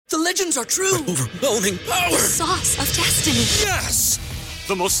The legends are true. Overwhelming power! Sauce of destiny. Yes!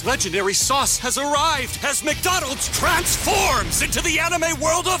 The most legendary sauce has arrived as McDonald's transforms into the anime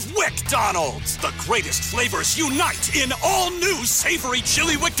world of WickDonald's. The greatest flavors unite in all new savory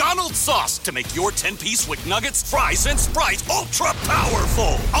chili McDonald's sauce to make your 10-piece Wick Nuggets, fries, and Sprite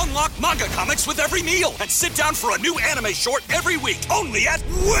ultra-powerful. Unlock manga comics with every meal and sit down for a new anime short every week only at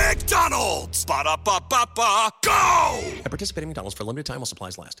WickDonald's. Ba-da-ba-ba-ba, go! At participating McDonald's for a limited time while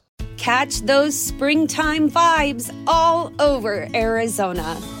supplies last. Catch those springtime vibes all over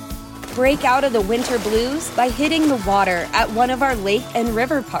Arizona. Break out of the winter blues by hitting the water at one of our lake and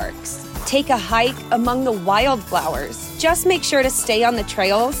river parks. Take a hike among the wildflowers. Just make sure to stay on the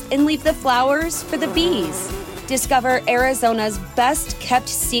trails and leave the flowers for the bees. Discover Arizona's best kept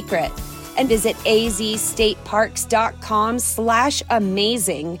secret and visit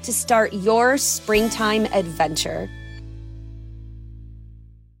azstateparks.com/amazing to start your springtime adventure.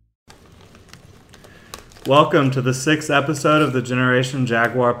 Welcome to the 6th episode of the Generation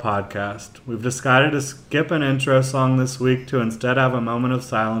Jaguar podcast. We've decided to skip an intro song this week to instead have a moment of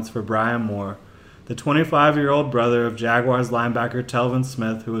silence for Brian Moore, the 25-year-old brother of Jaguars linebacker Telvin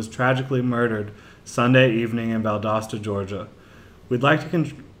Smith, who was tragically murdered Sunday evening in Valdosta, Georgia. We'd like to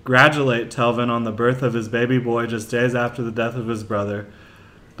congratulate Telvin on the birth of his baby boy just days after the death of his brother,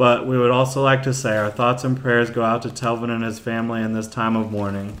 but we would also like to say our thoughts and prayers go out to Telvin and his family in this time of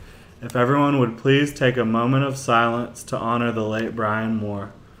mourning. If everyone would please take a moment of silence to honor the late Brian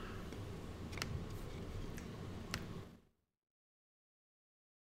Moore.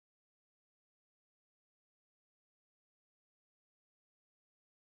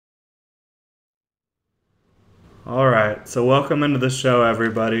 Alright, so welcome into the show,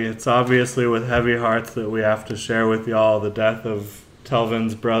 everybody. It's obviously with heavy hearts that we have to share with y'all the death of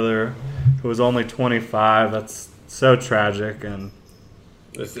Telvin's brother, who was only 25. That's so tragic and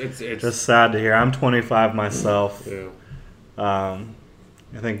it's just sad to hear. I'm 25 myself. Yeah. I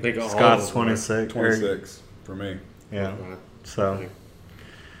think Scott's 26. 26 for me. Yeah. So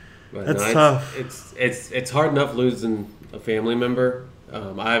but it's tough. It's hard enough losing a family member.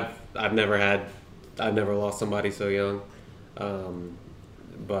 I've never lost somebody so young.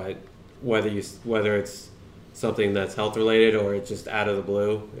 But whether it's something that's health related or it's just out of the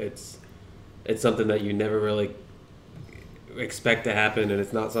blue, it's something that you never really expect to happen, and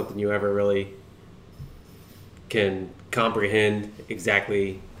it's not something you ever really can comprehend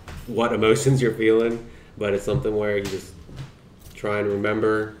exactly what emotions you're feeling, but it's something where you just try and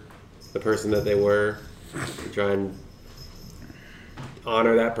remember the person that they were and try and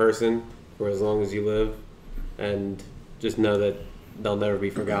honor that person for as long as you live and just know that they'll never be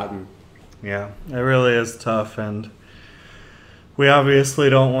forgotten. Yeah, it really is tough, and we obviously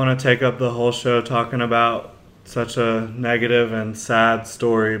don't want to take up the whole show talking about such a negative and sad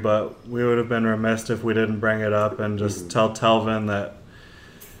story, but we would have been remiss if we didn't bring it up and just tell Telvin that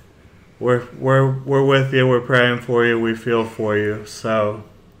we're with you, we're praying for you, we feel for you. So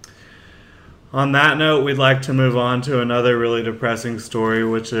on that note, we'd like to move on to another really depressing story,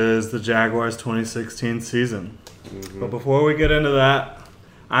 which is the Jaguars 2016 season. But before we get into that,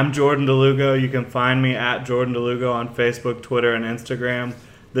 I'm Jordan DeLugo. You can find me at Jordan DeLugo on Facebook, Twitter, and Instagram.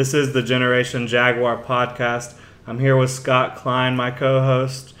 This is the Generation Jaguar podcast. I'm here with Scott Klein, my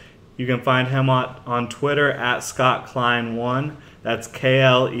co-host. You can find him on Twitter at ScottKlein1. That's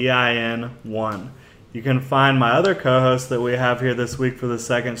KLEIN1. You can find my other co-host that we have here this week for the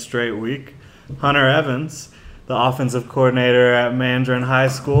second straight week, Hunter Evans, the offensive coordinator at Mandarin High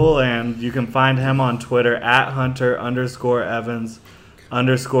School, and you can find him on Twitter at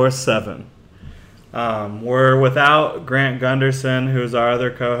Hunter_Evans_7. We're without Grant Gunderson, who's our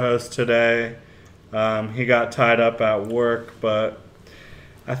other co-host today. He got tied up at work, but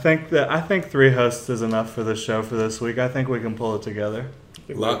I think 3 hosts is enough for the show for this week. I think we can pull it together.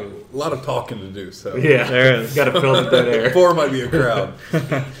 A lot of talking to do, so Yeah, there is. Got to fill the dead air. 4 might be a crowd.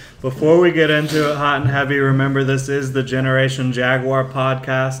 Before we get into it hot and heavy, remember this is the Generation Jaguar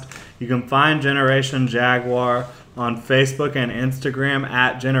podcast. You can find Generation Jaguar on Facebook and Instagram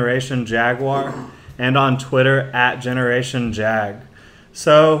at Generation Jaguar and on Twitter at Generation Jag.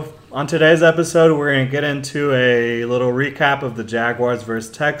 So on today's episode, we're going to get into a little recap of the Jaguars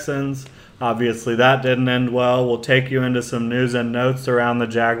versus Texans. Obviously, that didn't end well. We'll take you into some news and notes around the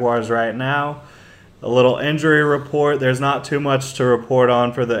Jaguars right now. A little injury report. There's not too much to report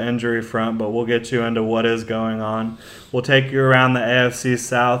on for the injury front, but we'll get you into what is going on. We'll take you around the AFC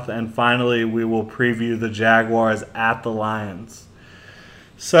South, and finally, we will preview the Jaguars at the Lions.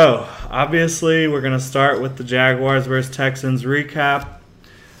 So, obviously, we're going to start with the Jaguars versus Texans recap.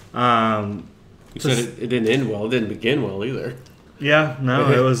 You said it didn't end well. It didn't begin well either. Yeah,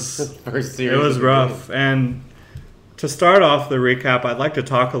 no, it was First series it was of the rough. And to start off the recap, I'd like to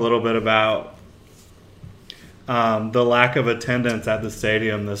talk a little bit about the lack of attendance at the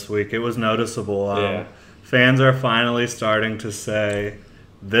stadium this week. It was noticeable. Yeah. Fans are finally starting to say,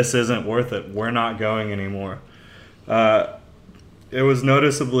 this isn't worth it. We're not going anymore. It was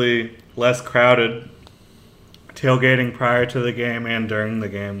noticeably less crowded tailgating prior to the game and during the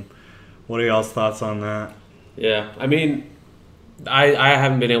game. What are y'all's thoughts on that? Yeah, I mean, I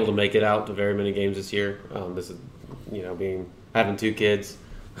haven't been able to make it out to very many games this year. This is, having 2 kids.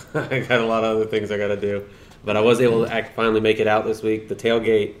 I got a lot of other things I got to do. But I was able to finally make it out this week. The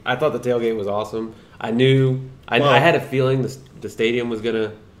tailgate, I thought the tailgate was awesome. I knew, I had a feeling the stadium was going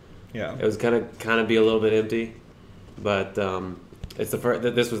to, it was going to kind of be a little bit empty. But this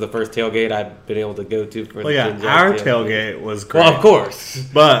was the first tailgate I've been able to go to. Our tailgate was great. Well, of course.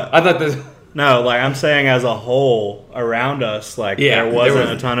 But I thought this... No, I'm saying as a whole around us, there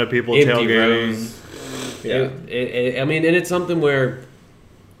wasn't a ton of people tailgating. Yeah, I mean, and it's something where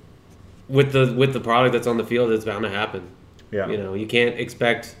with the product that's on the field, it's bound to happen. Yeah, you can't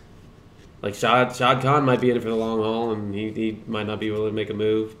expect Shad Khan might be in it for the long haul, and he might not be able to make a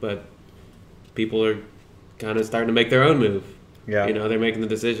move, but people are kind of starting to make their own move. Yeah, they're making the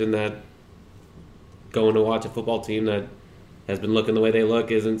decision that going to watch a football team that has been looking the way they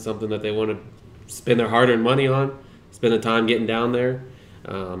look isn't something that they want to spend their hard-earned money on, spend the time getting down there.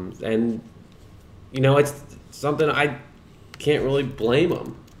 And, it's something I can't really blame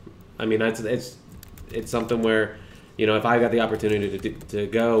them. I mean, it's something where, if I got the opportunity to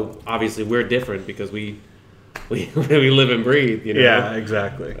go, obviously we're different because we live and breathe, Yeah,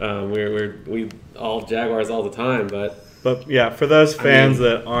 exactly. We all Jaguars all the time, but yeah, for those fans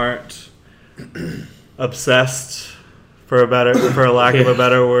that aren't obsessed, for a lack of a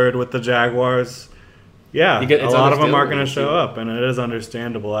better word, with the Jaguars, a lot of them aren't going to show up, and it is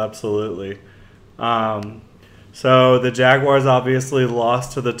understandable, absolutely. So the Jaguars obviously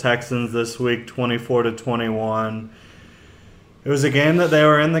lost to the Texans this week, 24-21. It was a game that they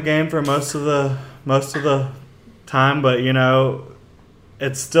were in the game for most of the time, but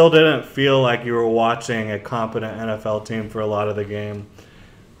it still didn't feel like you were watching a competent NFL team for a lot of the game.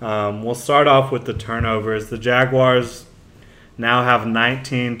 We'll start off with the turnovers. The Jaguars now have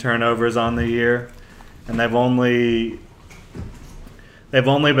 19 turnovers on the year, and they've only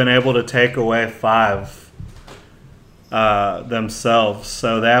been able to take away 5 themselves.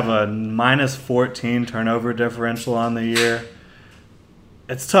 So they have a minus 14 turnover differential on the year.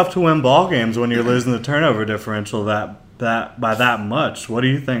 It's tough to win ball games when you're losing the turnover differential that by that much. What do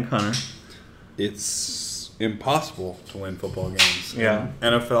you think, Hunter? It's impossible to win football games. Yeah.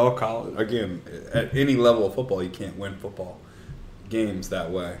 NFL, college, again, at any level of football, you can't win football games that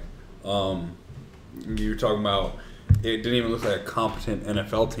way. You're talking about it didn't even look like a competent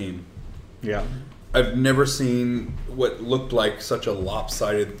NFL team. Yeah. I've never seen what looked like such a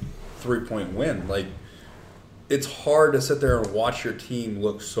lopsided 3-point win. It's hard to sit there and watch your team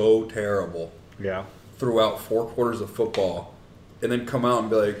look so terrible. Yeah. Throughout 4 quarters of football, and then come out and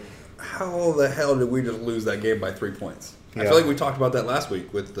be like, how the hell did we just lose that game by 3 points? Yeah. I feel like we talked about that last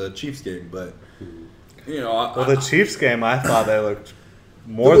week with the Chiefs game, but the Chiefs game, I thought they looked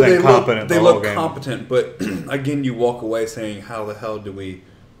more than competent. They looked competent, but again, you walk away saying, how the hell do we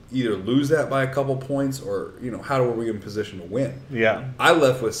either lose that by a couple points, or how are we in position to win? Yeah, I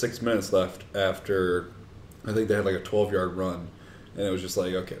left with 6 minutes left after I think they had a 12-yard run, and it was just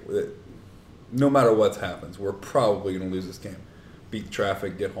like, okay, no matter what happens, we're probably going to lose this game. Beat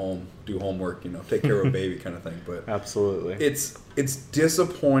traffic, get home, do homework, take care of a baby kind of thing. But absolutely, it's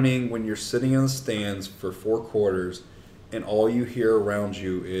disappointing when you're sitting in the stands for 4 quarters and all you hear around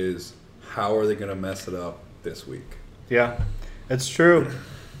you is, how are they going to mess it up this week? Yeah, it's true.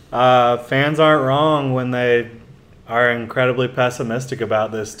 Fans aren't wrong when they are incredibly pessimistic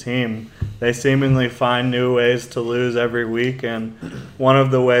about this team. They seemingly find new ways to lose every week, and one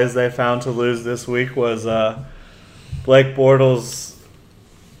of the ways they found to lose this week was Blake Bortles.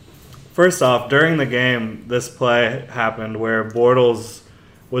 First off, during the game, this play happened where Bortles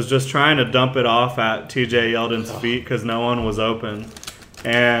was just trying to dump it off at TJ Yeldon's feet because no one was open.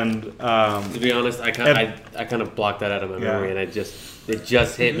 And to be honest, I kind of blocked that out of my memory, and it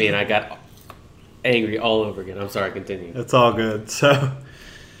just hit me, and I got angry all over again. I'm sorry, continue. It's all good. So,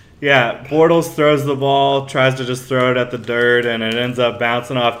 yeah, Bortles throws the ball, tries to just throw it at the dirt, and it ends up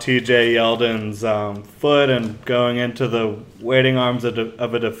bouncing off TJ Yeldon's foot and going into the waiting arms of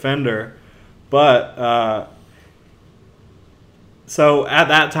a defender. But so at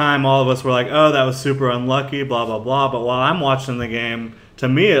that time, all of us were like, oh, that was super unlucky, blah, blah, blah. But while I'm watching the game, to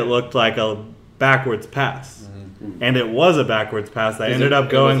me it looked like a backwards pass. and it was a backwards pass. They ended up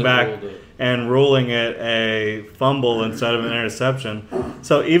going back and ruling it a fumble instead of an interception.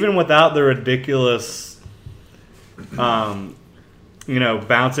 So even without the ridiculous, bouncing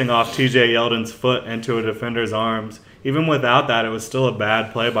off T.J. Yeldon's foot into a defender's arms, even without that, it was still a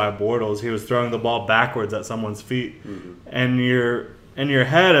bad play by Bortles. He was throwing the ball backwards at someone's feet. Mm-hmm. And in your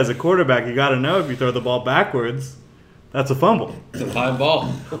head as a quarterback, you got to know if you throw the ball backwards, that's a fumble. It's a fine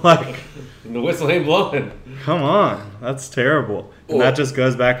ball. Like, the whistle ain't blowing. Come on. That's terrible. And that just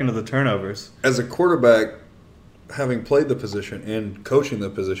goes back into the turnovers. As a quarterback, having played the position and coaching the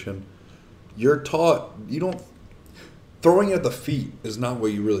position, you're taught throwing at the feet is not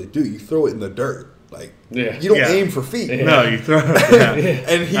what you really do. You throw it in the dirt. Like, you don't aim for feet. Yeah. No, you throw it.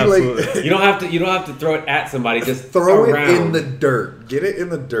 Yeah. And he you don't have to throw it at somebody. Just throw around. it in the dirt. Get it in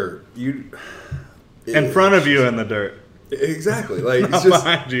the dirt. In front of you in the dirt. Exactly. Like, it's just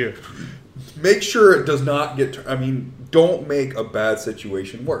behind you. Make sure it does not get. Don't make a bad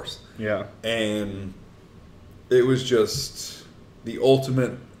situation worse. Yeah. And it was just the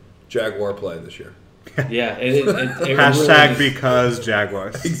ultimate Jaguar play this year. Yeah, hashtag really because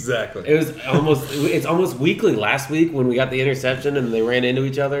Jaguars. Exactly. It's almost weekly. Last week when we got the interception and they ran into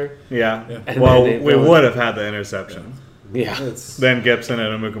each other. Yeah. Well, we would have had the interception. Yeah. Then Gibson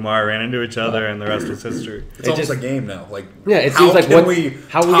and Amukamara ran into each other, and the rest was history. It's almost a game now. Like, it seems like how we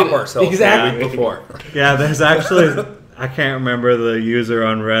top ourselves exactly the week before? Yeah, there's actually I can't remember the user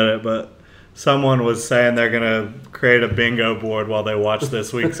on Reddit, but someone was saying they're gonna create a bingo board while they watch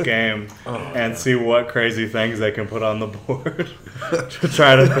this week's game and see what crazy things they can put on the board to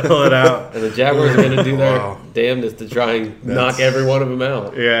try to fill it out. And the Jaguars are gonna do their damnedest to try and knock every one of them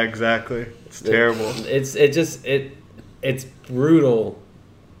out. Yeah, exactly. It's terrible. It's brutal,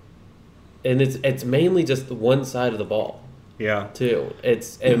 and it's mainly just the one side of the ball. Yeah. Too.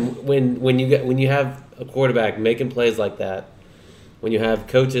 And when you have a quarterback making plays like that, when you have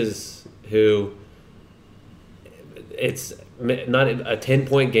coaches who it's not a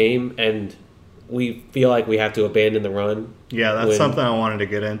 10-point game and we feel like we have to abandon the run. Yeah, that's something I wanted to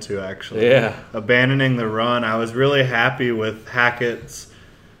get into, actually. Yeah. Abandoning the run. I was really happy with Hackett's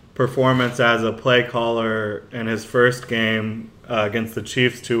performance as a play caller in his first game against the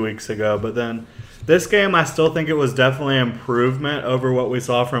Chiefs 2 weeks ago. But then this game, I still think it was definitely an improvement over what we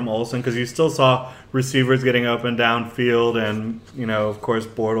saw from Olsen, because you still saw receivers getting open downfield, and, of course,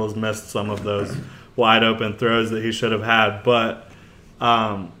 Bortles missed some of those wide open throws that he should have had. But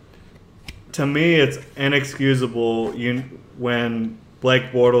to me, it's inexcusable when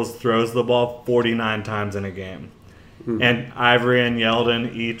Blake Bortles throws the ball 49 times in a game. Mm-hmm. And Ivory and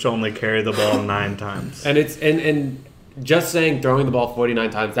Yeldon each only carry the ball 9 times. And and just saying throwing the ball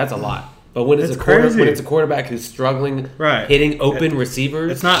 49 times, that's a lot. But when it's a quarterback who's struggling, hitting open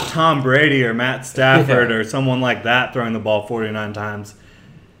receivers, it's not Tom Brady or Matt Stafford or someone like that throwing the ball 49 times.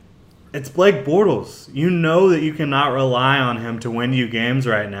 It's Blake Bortles. You know that you cannot rely on him to win you games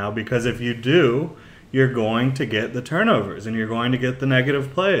right now, because if you do, you're going to get the turnovers and you're going to get the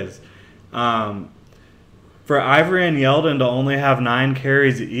negative plays. For Ivory and Yeldon to only have 9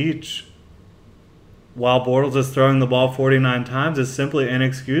 carries each while Bortles is throwing the ball 49 times is simply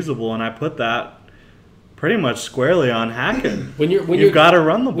inexcusable, and I put that pretty much squarely on Hackett. You've got to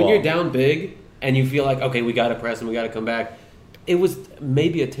run the ball. When you're down big and you feel like, okay, we got to press and we got to come back, it was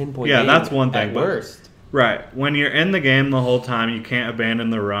maybe a 10-point game. Yeah, that's one thing. At worst. Right. When you're in the game the whole time, you can't abandon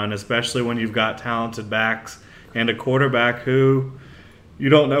the run, especially when you've got talented backs and a quarterback who you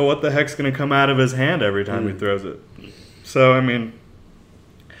don't know what the heck's going to come out of his hand every time he throws it. So,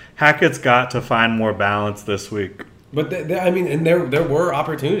 Hackett's got to find more balance this week. But, there were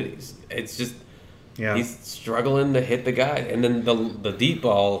opportunities. It's just he's struggling to hit the guy. And then the deep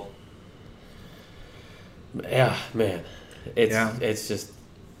ball, man. It's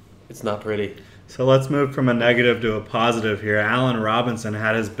not pretty. So let's move from a negative to a positive here. Allen Robinson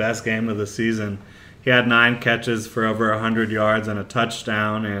had his best game of the season. He had 9 catches for over 100 yards and a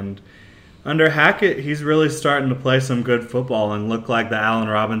touchdown. And under Hackett, he's really starting to play some good football and look like the Allen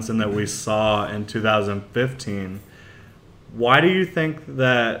Robinson that we saw in 2015. Why do you think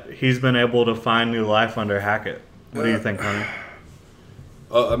that he's been able to find new life under Hackett? What do you think, honey?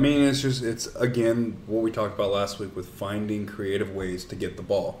 It's again what we talked about last week with finding creative ways to get the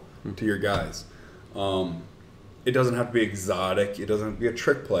ball to your guys. It doesn't have to be exotic. It doesn't have to be a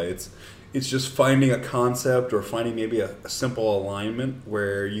trick play. It's just finding a concept or finding maybe a simple alignment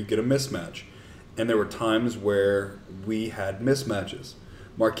where you get a mismatch. And there were times where we had mismatches.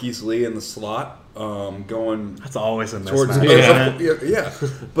 Marquise Lee in the slot going... That's always a mismatch. Yeah.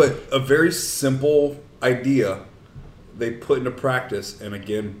 But a very simple idea they put into practice, and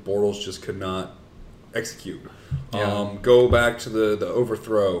again, Bortles just could not execute. Yeah. Go back to the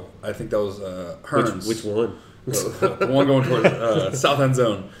overthrow. I think that was Hearns. Which one? The one going towards South end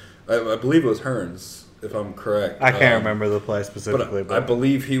zone. I believe it was Hearns, if I'm correct. I can't remember the play specifically. But I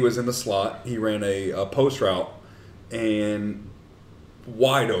believe he was in the slot. He ran a post route and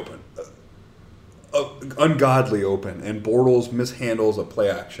wide open. Ungodly open. And Bortles mishandles a play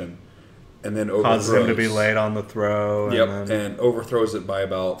action and then overthrows. Causes him to be late on the throw. And overthrows it by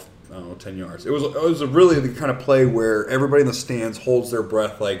about 10 yards. It was a really the kind of play where everybody in the stands holds their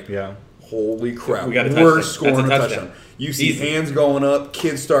breath like, holy crap, we got a we're touchdown. scoring That's a touchdown. You see hands going up,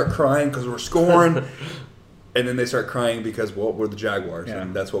 kids start crying because we're scoring, and then they start crying because, well, we're the Jaguars,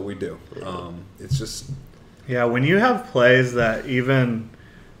 and that's what we do. It's just... Yeah, when you have plays that even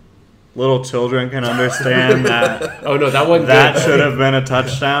little children can understand that oh, no, that wasn't that good. should have been a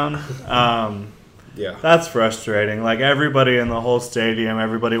touchdown, yeah, that's frustrating. Like, everybody in the whole stadium,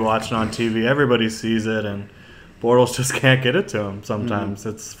 everybody watching on TV, everybody sees it, and Bortles just can't get it to him sometimes. Mm-hmm.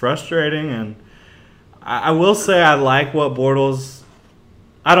 It's frustrating, and I will say I like what Bortles...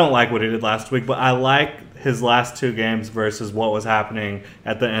 I don't like what he did last week, but I like his last two games versus what was happening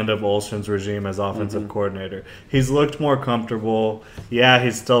at the end of Olsen's regime as offensive coordinator. He's looked more comfortable. Yeah,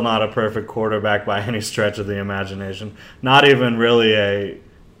 he's still not a perfect quarterback by any stretch of the imagination. Not even really a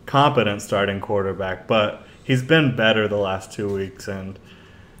competent starting quarterback, but he's been better the last 2 weeks, and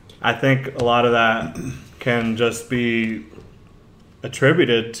I think a lot of that can just be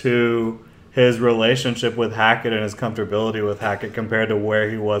attributed to his relationship with Hackett and his comfortability with Hackett compared to where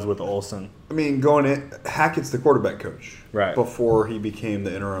he was with Olsen. I mean, Hackett's the quarterback coach before he became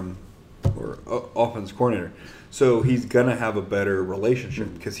the interim or offense coordinator. So he's going to have a better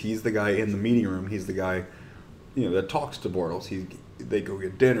relationship because he's the guy in the meeting room. He's the guy, that talks to Bortles. They go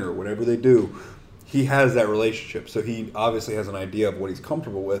get dinner or whatever they do. He has that relationship. So he obviously has an idea of what he's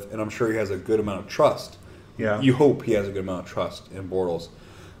comfortable with, and I'm sure he has a good amount of trust. Yeah. You hope he has a good amount of trust in Bortles.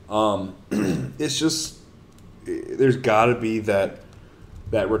 It's just there's got to be that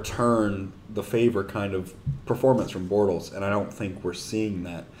return the favor kind of performance from Bortles, and I don't think we're seeing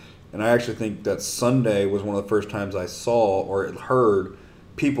that. And I actually think that Sunday was one of the first times I saw or heard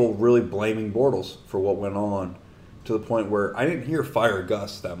people really blaming Bortles for what went on, to the point where I didn't hear fire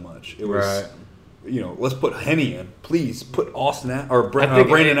Gus that much. It was, let's put Henny in. Please put Austin or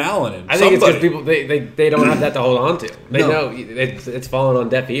Brandon Allen in. I think it's because people they don't have that to hold on to. They know it's falling on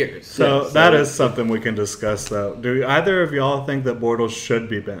deaf ears. So that is something we can discuss, though. Do either of y'all think that Bortles should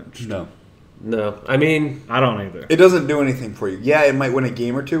be benched? No. I mean, I don't either. It doesn't do anything for you. Yeah, it might win a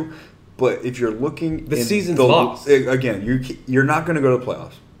game or two, but if you're looking, the season's lost. Again, you're not going to go to the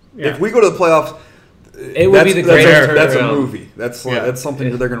playoffs. Yeah. If we go to the playoffs, it would be the greatest. That's a movie. That's something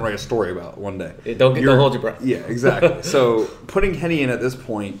that they're going to write a story about one day. Don't hold your breath. Yeah, exactly. So putting Henny in at this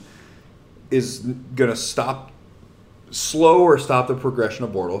point is going to slow the progression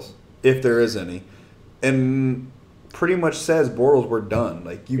of Bortles, if there is any, and pretty much says, Bortles, we're done.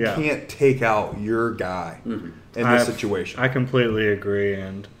 Like, you can't take out your guy in this situation. I completely agree,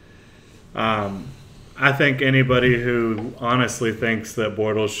 and I think anybody who honestly thinks that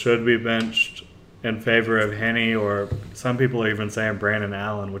Bortles should be benched in favor of Henny, or some people are even saying Brandon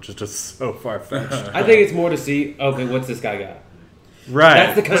Allen, which is just so far-fetched. I think it's more to see, okay, what's this guy got? Right.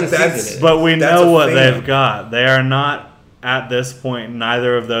 That's the kind of season it is. But we know what they've got. They are not, at this point,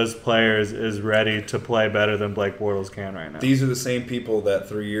 neither of those players is ready to play better than Blake Bortles can right now. These are the same people that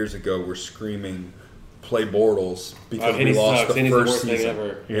 3 years ago were screaming, play Bortles, because we lost the first season.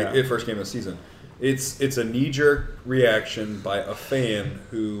 Ever. The first game of the season. It's a knee-jerk reaction by a fan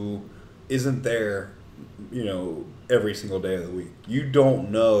who isn't there, every single day of the week. You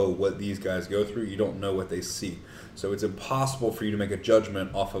don't know what these guys go through. You don't know what they see. So it's impossible for you to make a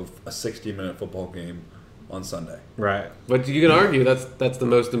judgment off of a 60-minute football game on Sunday. Right. But you can argue that's the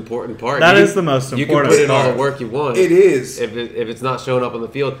most important part. That is the most important part. You can put in all the work you want. It is. If it's not showing up on the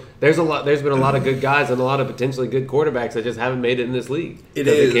field. There's been a lot of good guys and a lot of potentially good quarterbacks that just haven't made it in this league. It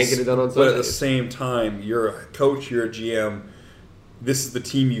is. They can't get it done on Sunday. But at the same time, you're a coach, you're a GM. This is the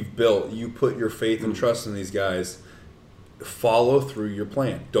team you've built. You put your faith and trust in these guys. Follow through your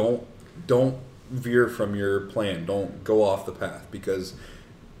plan. Don't veer from your plan. Don't go off the path, because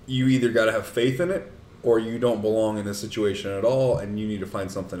you either got to have faith in it or you don't belong in this situation at all, and you need to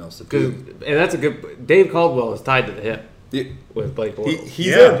find something else to do. And that's a good. Dave Caldwell is tied to the hip with Blake Bortles.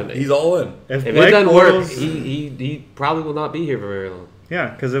 He's in. He's all in. If it doesn't work, he probably will not be here for very long.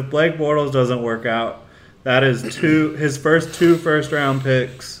 Yeah, because if Blake Bortles doesn't work out, that is his first 2 first-round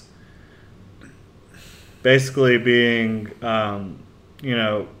picks basically being,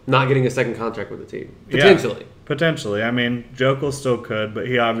 not getting a second contract with the team. Potentially. I mean, Jokel still could, but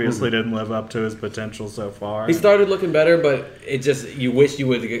he obviously didn't live up to his potential so far. He started looking better, but it just you wish you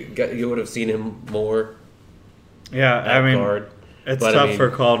would have seen him more. Yeah, I mean, guard. It's tough for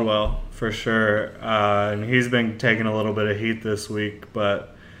Caldwell for sure, and he's been taking a little bit of heat this week,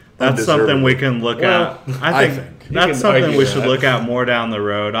 but that's something we can look at. I think that's something we should look at more down the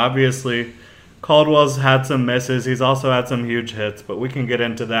road. Obviously, Caldwell's had some misses. He's also had some huge hits, but we can get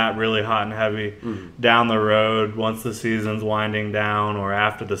into that really hot and heavy down the road once the season's winding down or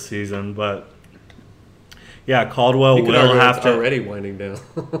after the season. But yeah, Caldwell will have to already winding down.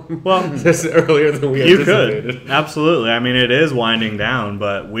 Well, this earlier than we anticipated. Could absolutely. I mean, it is winding down,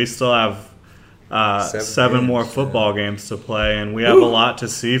 but we still have 7 more football games to play, and we have a lot to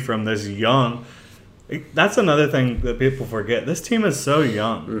see from this young. That's another thing that people forget. This team is so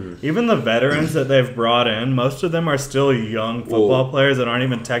young. Even the veterans that they've brought in, most of them are still young football players that aren't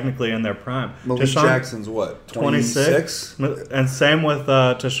even technically in their prime. Malik Jackson's what, 26? And same with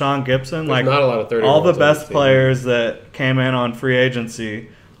Tashawn Gibson. There's not a lot of 30 all the best players that came in on free agency,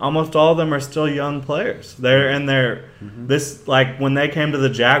 almost all of them are still young players. They're in their this like when they came to the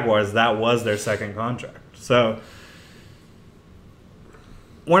Jaguars, that was their second contract. So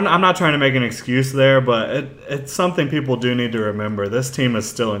I'm not trying to make an excuse there, but it's something people do need to remember. This team is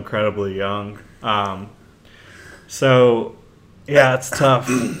still incredibly young. So, yeah, it's tough.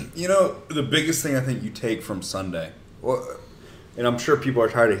 You know, the biggest thing I think you take from Sunday, and I'm sure people are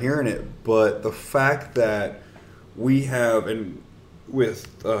tired of hearing it, but the fact that we have, and with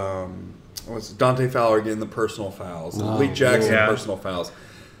Dante Fowler getting the personal fouls, Malik Jackson personal fouls,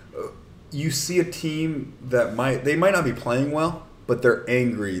 you see a team that might not be playing well, but they're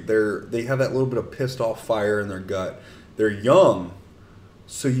angry. They have that little bit of pissed off fire in their gut. They're young,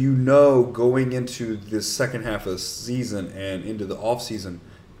 so going into this second half of the season and into the off season,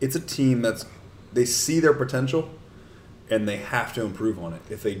 it's a team they see their potential, and they have to improve on it.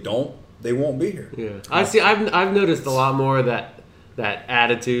 If they don't, they won't be here. Yeah, I see. I've noticed a lot more of that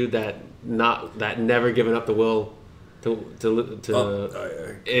attitude, that never giving up the will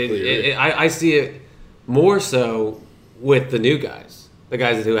I see it more so with the new guys, the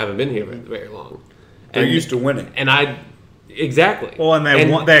guys who haven't been here very long. They're used to winning, and exactly. Well, and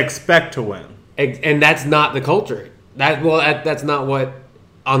they expect to win, and that's not the culture. That's not what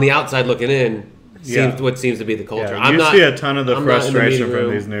on the outside looking in what seems to be the culture. Yeah, you see a ton of the frustration from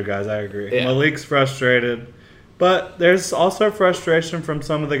these new guys. I agree. Yeah. Malik's frustrated, but there's also frustration from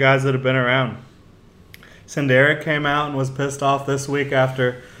some of the guys that have been around. Senderic came out and was pissed off this week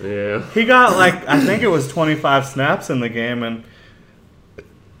after he got I think it was 25 snaps in the game, and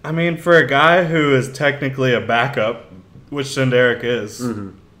I mean, for a guy who is technically a backup, which Senderic is,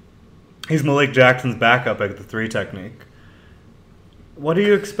 he's Malik Jackson's backup at the 3 technique. What do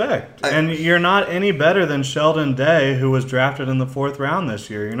you expect? And you're not any better than Sheldon Day, who was drafted in the 4th round this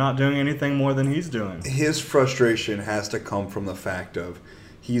year. You're not doing anything more than he's doing. His frustration has to come from the fact of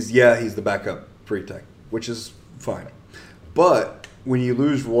he's the backup 3 tech, which is fine. But when you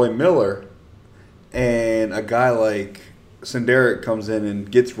lose Roy Miller and a guy like Senderic comes in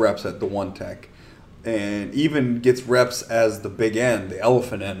and gets reps at the 1 tech and even gets reps as the big end, the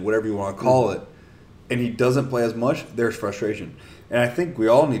elephant end, whatever you want to call it, and he doesn't play as much, there's frustration. And I think we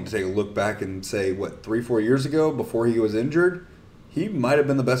all need to take a look back and say, 3-4 years ago, before he was injured, he might have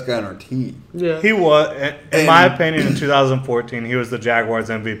been the best guy on our team. Yeah, he was. In my opinion, in 2014, he was the Jaguars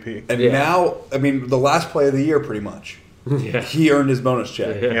MVP. And now, I mean, the last play of the year, pretty much. He earned his bonus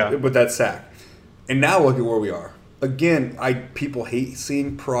check with that sack. And now look at where we are. Again, people hate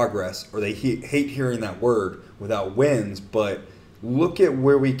seeing progress, or they hate hearing that word without wins. But look at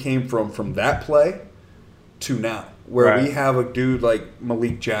where we came from that play to now, where we have a dude like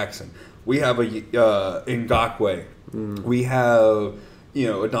Malik Jackson. We have a Ngakoue. We have,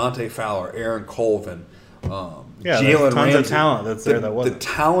 a Dante Fowler, Aaron Colvin, Jalen Ramsey. Tons of talent that's there that wasn't. The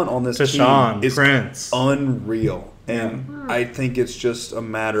talent on this team is unreal. And I think it's just a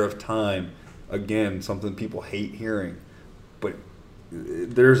matter of time. Again, something people hate hearing. But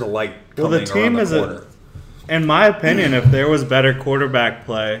there's a light coming around the corner. In my opinion, if there was better quarterback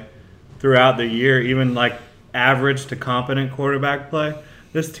play throughout the year, even average to competent quarterback play,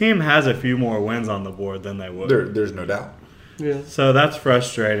 this team has a few more wins on the board than they would. There's no doubt. Yeah. So that's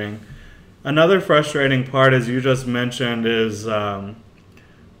frustrating. Another frustrating part, as you just mentioned, is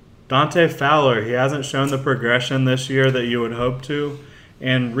Dante Fowler. He hasn't shown the progression this year that you would hope to.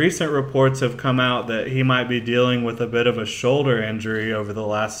 And recent reports have come out that he might be dealing with a bit of a shoulder injury over the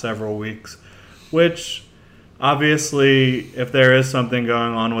last several weeks, which obviously, if there is something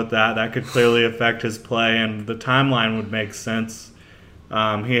going on with that could clearly affect his play, and the timeline would make sense.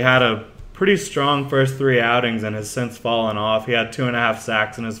 He had a pretty strong first 3 outings and has since fallen off. He had 2.5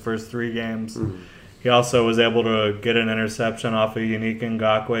 sacks in his first 3 games. He also was able to get an interception off a unique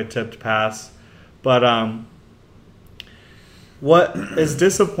Ngakoue tipped pass. But what is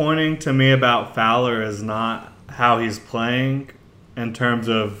disappointing to me about Fowler is not how he's playing in terms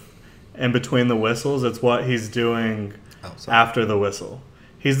of in between the whistles. It's what he's doing after the whistle.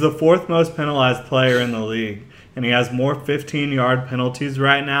 He's the 4th most penalized player in the league, and he has more 15-yard penalties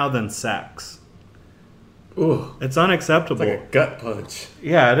right now than sacks. Ooh, it's unacceptable. It's like a gut punch.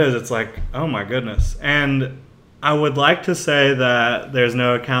 Yeah, it is. It's like, oh my goodness. And I would like to say that there's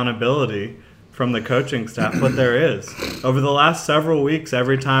no accountability from the coaching staff, but there is. Over the last several weeks,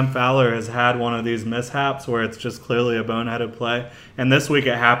 every time Fowler has had one of these mishaps where it's just clearly a boneheaded play, and this week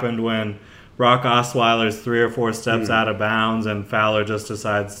it happened when Brock Osweiler's 3 or 4 steps out of bounds and Fowler just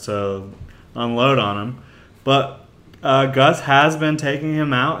decides to unload on him. But Gus has been taking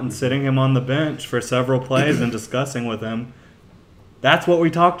him out and sitting him on the bench for several plays and discussing with him. That's what we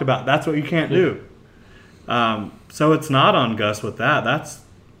talked about. That's what you can't do. So it's not on Gus with that.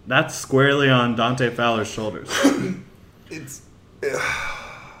 That's squarely on Dante Fowler's shoulders.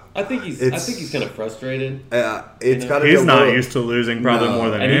 I think he's kind of frustrated. It's got to be. He's not used to losing probably more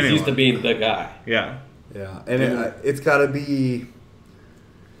than anyone. And he's used to being the guy. Yeah. Yeah, and it's got to be.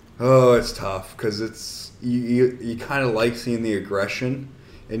 Oh, it's tough because it's you kind of like seeing the aggression,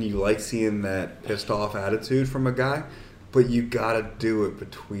 and you like seeing that pissed off attitude from a guy, but you got to do it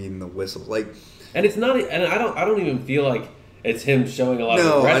between the whistles, like. And it's not. And I don't even feel like it's him showing a lot of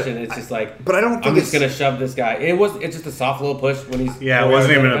aggression. It's just like. But I don't think I'm just gonna shove this guy. It's just a soft little push when he's. Yeah, it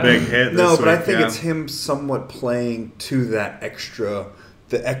wasn't even a big hit. No, but week, I think it's him somewhat playing to that extra,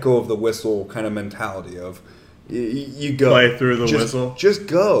 the echo of the whistle kind of mentality of, you go play through the whistle. Just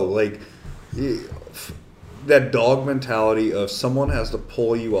go that dog mentality of someone has to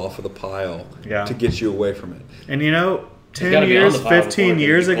pull you off of the pile to get you away from it. And 10 years, 15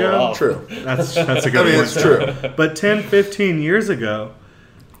 years ago. True. That's a good point. It's true. But 10, 15 years ago,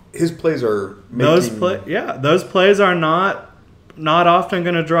 his plays are those plays are not often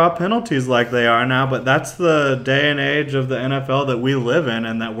going to draw penalties like they are now, but that's the day and age of the NFL that we live in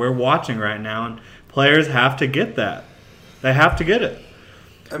and that we're watching right now, and players have to get that. They have to get it.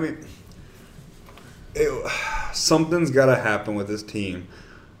 I mean, something's got to happen with this team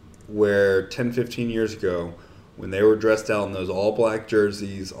where 10, 15 years ago, when they were dressed out in those all-black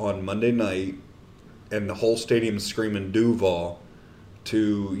jerseys on Monday night and the whole stadium screaming Duval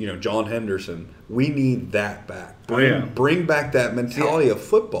to, John Henderson, we need that back. Bring back that mentality of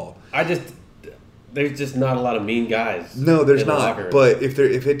football. There's just not a lot of mean guys. No, there's not. But if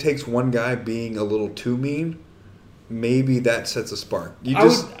it takes one guy being a little too mean, maybe that sets a spark.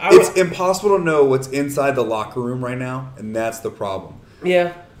 It's impossible to know what's inside the locker room right now, and that's the problem.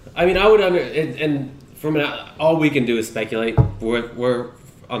 Yeah. I mean, I would and from all we can do is speculate. We're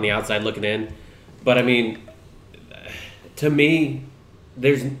on the outside looking in, but I mean, to me,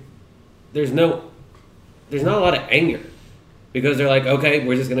 there's not a lot of anger because they're like, okay,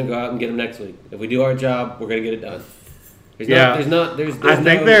 we're just gonna go out and get them next week. If we do our job, we're gonna get it done. I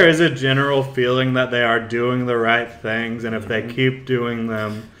think there is a general feeling that they are doing the right things, and if they keep doing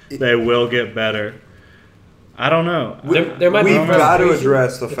them, they will get better. I don't know. We've got to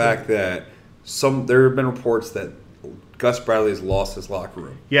address the fact that there have been reports that Gus Bradley's lost his locker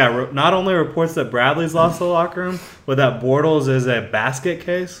room. Yeah, not only reports that Bradley's lost the locker room, but that Bortles is a basket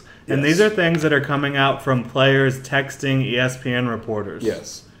case. And these are things that are coming out from players texting ESPN reporters.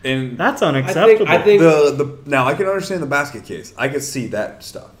 Yes. And that's unacceptable. I think now, I can understand the basket case. I can see that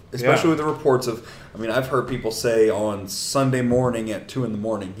stuff. Especially with the reports of, I've heard people say on Sunday morning at 2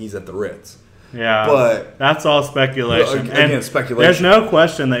 a.m. he's at the Ritz. Yeah, but that's all speculation. Again, speculation. There's no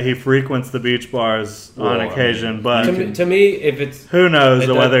question that he frequents the beach bars on occasion, but to me, if it's who knows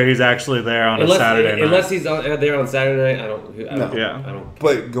whether he's actually there on a Saturday night. Unless he's there on Saturday night, I don't.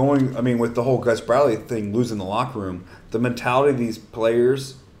 But with the whole Gus Bradley thing, losing the locker room, the mentality of these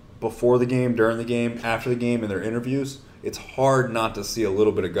players before the game, during the game, after the game, in their interviews, it's hard not to see a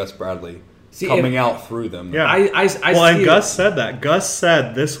little bit of Gus Bradley coming out through them. Yeah, and Gus said that. Gus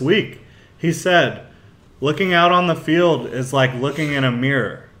said this week. He said, looking out on the field is like looking in a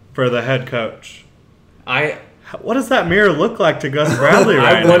mirror for the head coach. What does that mirror look like to Gus Bradley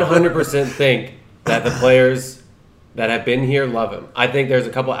right now? I 100% think that the players that have been here love him. I think there's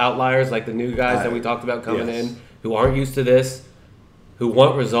a couple outliers, like the new guys that we talked about coming in, who aren't used to this, who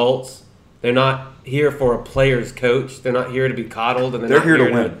want results. They're not here for a player's coach. They're not here to be coddled. And they're here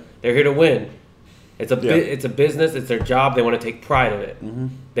to win. They're here to win. It's a business. It's their job. They want to take pride in it. Mm-hmm.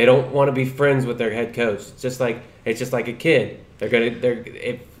 They don't want to be friends with their head coach. It's just like a kid.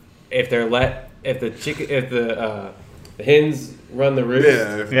 if the hens run the roost,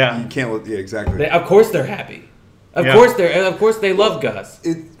 you can't. Yeah, exactly. of course they're happy. Of course they love Gus.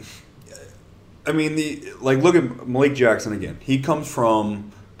 Look at Malik Jackson again. He comes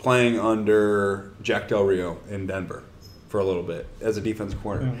from playing under Jack Del Rio in Denver for a little bit as a defensive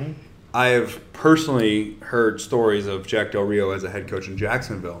coordinator. Mm-hmm. I have personally heard stories of Jack Del Rio as a head coach in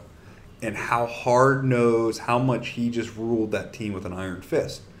Jacksonville and how hard-nosed, how much he just ruled that team with an iron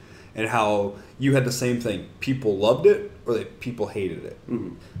fist. And how you had the same thing. People loved it or people hated it.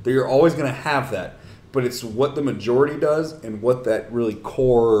 Mm-hmm. You're always going to have that. But it's what the majority does and what that really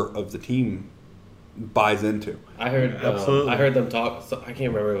core of the team buys into. I heard them talk. I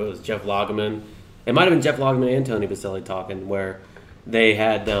can't remember if it was Jeff Lageman. It might have been Jeff Lageman and Tony Baselli talking where they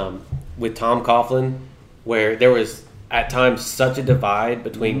had with Tom Coughlin, where there was at times such a divide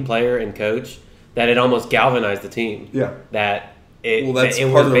between player and coach that it almost galvanized the team. Yeah. That's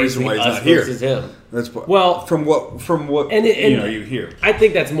part of the reason why he's not here. Him. That's from what you hear. I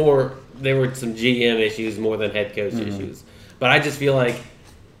think that's more. There were some GM issues more than head coach issues, but I just feel like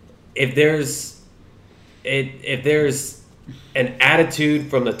if there's an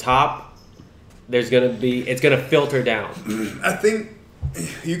attitude from the top, it's gonna filter down. I think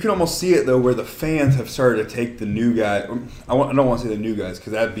you can almost see it though, where the fans have started to take the new guy. I don't want to say the new guys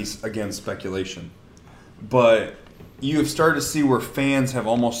because that'd be again speculation, but you have started to see where fans have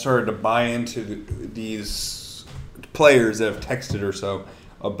almost started to buy into these players that have texted or so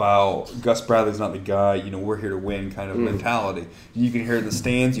about Gus Bradley's not the guy, we're here to win kind of mentality. You can hear it in the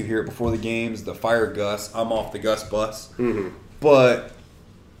stands, you hear it before the games, the fire Gus, I'm off the Gus bus. Mm-hmm. But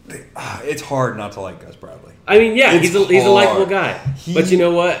it's hard not to like Gus Bradley. I mean, yeah, he's a likable guy. But you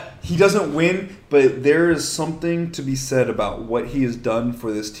know what? He doesn't win, but there is something to be said about what he has done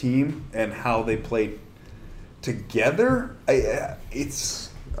for this team and how they play together. I guess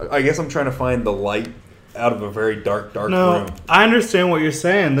I'm trying to find the light out of a very dark room. I understand what you're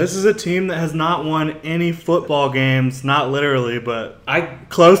saying. This is a team that has not won any football games, not literally, but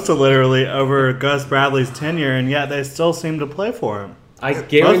close to literally, over Gus Bradley's tenure, and yet they still seem to play for him. I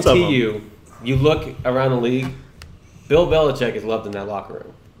guarantee you look around the league, Bill Belichick is loved in that locker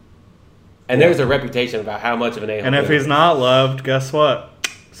room. And there's a reputation about how much of an a-hole. And if he's not loved, guess what?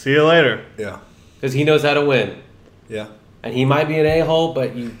 See you later. Yeah. Because he knows how to win. Yeah. And he might be an a-hole,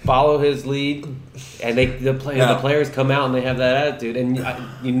 but you follow his lead, and the players come out and they have that attitude, and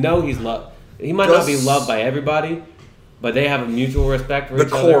he's loved. He might not be loved by everybody, but they have a mutual respect for each other.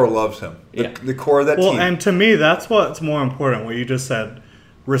 The core loves him. The core of that team. Well, and to me, that's what's more important, what you just said.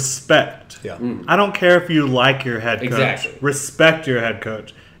 Respect. Yeah. I don't care if you like your head coach. Exactly. Respect your head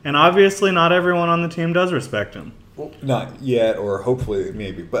coach. And obviously not everyone on the team does respect him. Well, not yet, or hopefully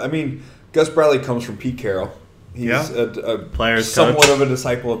maybe. But, I mean, Gus Bradley comes from Pete Carroll. He's a player's somewhat coach. Of a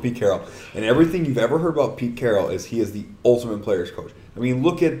disciple of Pete Carroll. And everything you've ever heard about Pete Carroll is he is the ultimate player's coach. I mean,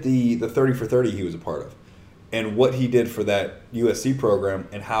 look at the 30 for 30 he was a part of and what he did for that USC program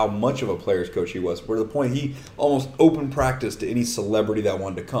and how much of a player's coach he was. Where to the point he almost opened practice to any celebrity that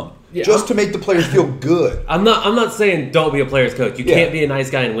wanted to come. Just to make the players feel good. I'm not saying don't be a player's coach. You can't be a nice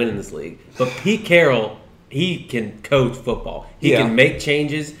guy and win in this league. But Pete Carroll, he can coach football. He can make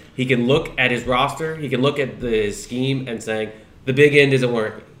changes. He can look at his roster. He can look at his scheme and saying, the big end isn't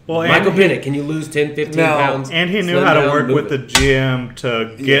working. Well, Michael Bennett, can you lose 10, 15 pounds? And he knew how to work with the GM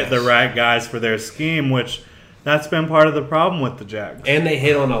to get the right guys for their scheme, which that's been part of the problem with the Jags. And they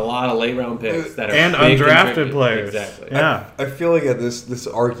hit on a lot of late-round picks that are and undrafted players. Exactly. Yeah. I feel like this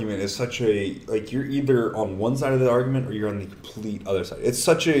argument is such a you're either on one side of the argument or you're on the complete other side. It's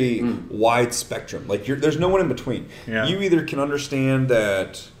such a wide spectrum. There's no one in between. Yeah. You either can understand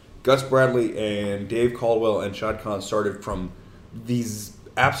that Gus Bradley and Dave Caldwell and Shad Khan started from these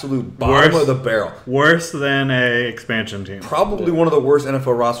absolute bottom of the barrel. Worse than a expansion team. Probably one of the worst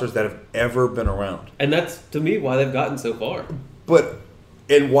NFL rosters that have ever been around. And that's, to me, why they've gotten so far.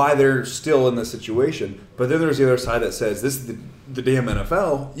 And why they're still in this situation. But then there's the other side that says, this is the damn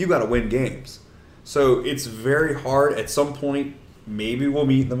NFL. You got to win games. So it's very hard. At some point, maybe we'll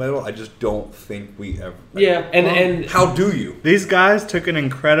meet in the middle. I just don't think we ever. Yeah, and how do you? These guys took an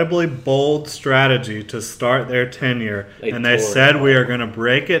incredibly bold strategy to start their tenure, and they said we are going to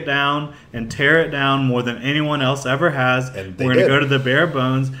break it down and tear it down more than anyone else ever has. And we're going to go to the bare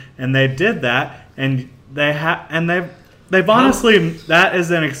bones, and they did that, and they've honestly, that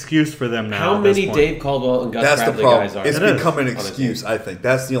is an excuse for them now. How many Dave Caldwell and Gus Bradley guys are? It's become an excuse, I think.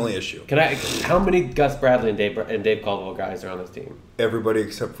 That's the only issue. How many Gus Bradley and Dave Caldwell guys are on this team? Everybody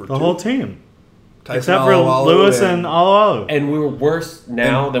except for the whole team. Tyson except for Lewis and Alualu. And we were worse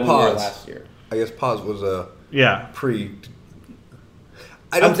now than we were last year. I guess Paz was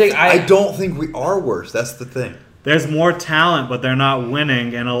I don't think we are worse. That's the thing. There's more talent, but they're not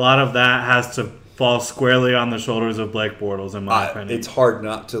winning, and a lot of that has to fall squarely on the shoulders of Blake Bortles, in my opinion. It's hard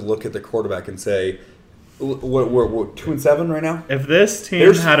not to look at the quarterback and say, we're 2-7 right now? If this team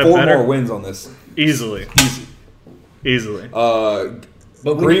There's had a 4 better... more wins on this. Easily. But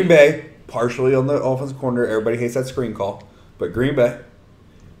Green Bay, partially on the offensive corner. Everybody hates that screen call. But Green Bay.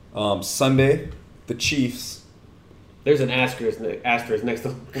 Sunday, the Chiefs. There's an asterisk next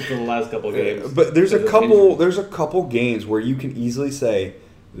to the last couple of games. But there's a couple games where you can easily say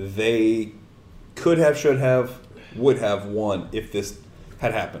they could have, should have, would have won if this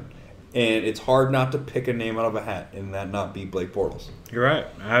had happened. And it's hard not to pick a name out of a hat and that not be Blake Bortles. You're right.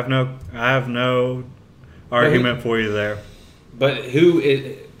 I have no argument for you there. But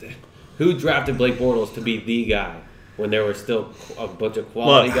who drafted Blake Bortles to be the guy when there were still a bunch of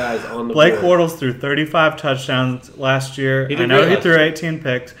quality guys on the Blake board? Bortles threw 35 touchdowns last year. He I know he threw year. 18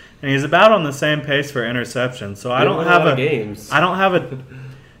 picks, and he's about on the same pace for interceptions. So I don't have games. I don't have a.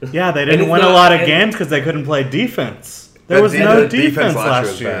 Yeah, they didn't win a lot of games because they couldn't play defense. There was no defense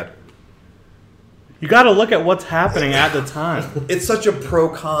last year. You got to look at what's happening at the time. It's such a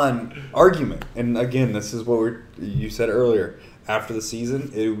pro-con argument. And again, this is what you said earlier. After the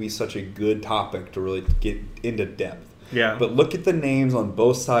season, it would be such a good topic to really get into depth. Yeah. But look at the names on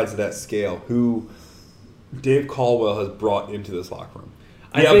both sides of that scale who Dave Caldwell has brought into this locker room.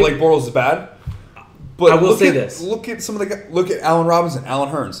 Blake Bortles is bad. But I will say this. Look at some of the guys. Look at Allen Robinson, Allen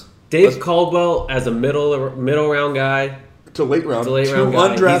Hurns. Dave Caldwell as a middle round guy. To late round. Two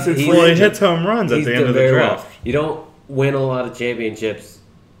undrafted free agents. He hits home runs at the end of the draft. You don't win a lot of championships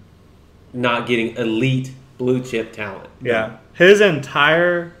not getting elite blue chip talent. Yeah. His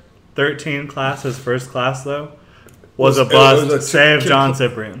entire 13 class, his first class, though, was a bust, save John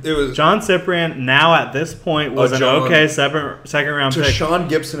Cyprien. John Cyprien, now at this point, was an okay second-round pick. Tashawn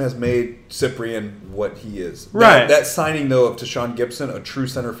Gibson has made Cyprien what he is. Right. That signing, though, of Tashawn Gibson, a true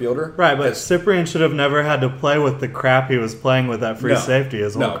center fielder. Right, but Cyprien should have never had to play with the crap he was playing with that free safety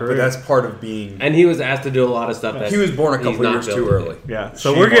his whole career. But that's part of being... And he was asked to do a lot of stuff. He was born a couple years too early. Yeah,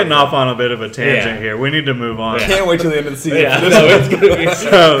 so we're getting off on a bit of a tangent here. We need to move on. Can't wait till the end of the season. It's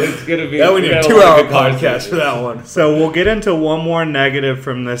going to be... That we need a 2-hour podcast for that one. So we'll get into one more negative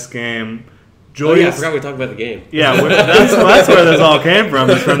from this game. I forgot we talked about the game. Yeah, that's where this all came from.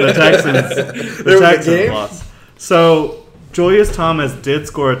 Is from the Texans. The Texans loss. So Julius Thomas did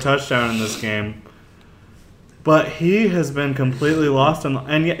score a touchdown in this game, but he has been completely lost.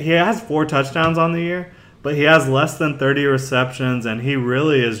 And yet he has 4 touchdowns on the year, but he has less than 30 receptions, and he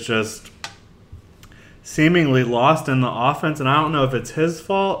really is just seemingly lost in the offense. And I don't know if it's his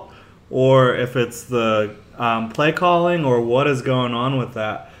fault or if it's the play calling or what is going on with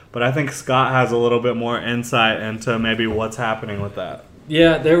that. But I think Scott has a little bit more insight into maybe what's happening with that.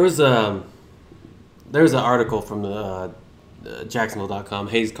 Yeah, there was an article from the Jacksonville.com.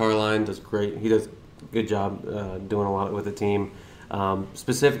 Hayes Carline does great. He does a good job doing a lot with the team.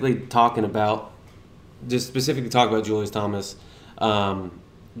 Specifically talking about Julius Thomas. The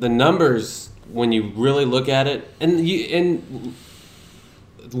numbers, when you really look at it, and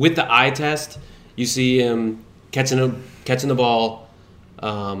with the eye test, you see him catching the ball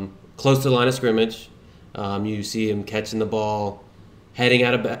close to the line of scrimmage. You see him catching the ball,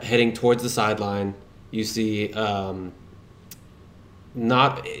 heading towards the sideline. You see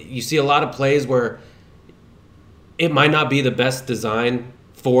you see a lot of plays where it might not be the best design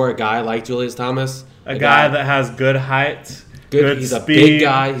for a guy like Julius Thomas. A guy that has good height, good he's speed. A big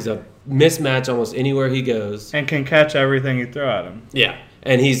guy. He's a mismatch almost anywhere he goes. And can catch everything you throw at him. Yeah.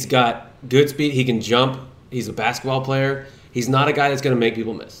 And he's got good speed. He can jump. He's a basketball player. He's not a guy that's going to make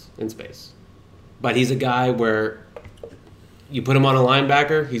people miss in space. But he's a guy where you put him on a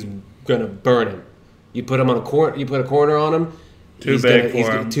linebacker, he's going to burn him. You put him on a corner, you put a corner on him, he's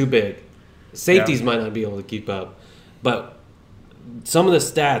too big. Safeties might not be able to keep up. But some of the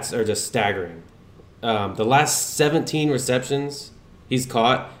stats are just staggering. The last 17 receptions he's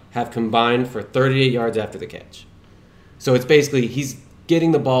caught have combined for 38 yards after the catch. So it's basically he's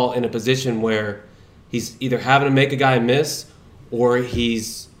getting the ball in a position where he's either having to make a guy miss or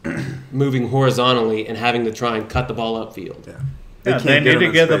he's moving horizontally and having to try and cut the ball upfield. Yeah. They need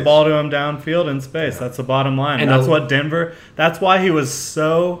to get the ball to him downfield in space. That's the bottom line. And that's what Denver – that's why he was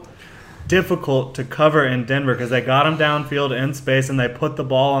so difficult to cover in Denver, because they got him downfield in space and they put the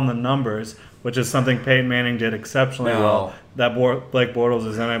ball on the numbers, which is something Peyton Manning did exceptionally well that Blake Bortles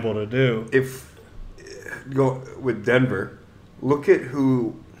is unable to do. If go with Denver, look at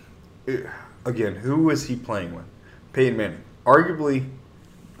who – again, who was he playing with? Peyton Manning. Arguably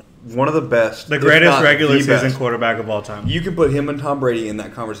one of the best. The if greatest not regular the season best. quarterback of all time. You can put him and Tom Brady in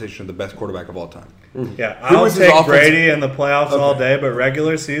that conversation of the best quarterback of all time. Yeah, Who I'll was his take offensive- Brady in the playoffs all Okay. day, but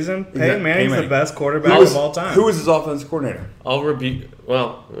regular season, Peyton Exactly. Manning's Manning. the best quarterback Who was- of all time. Who was his offensive coordinator? I'll rebuke.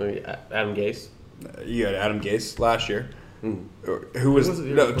 Well, Adam Gase. You had Adam Gase last year. Who was was it the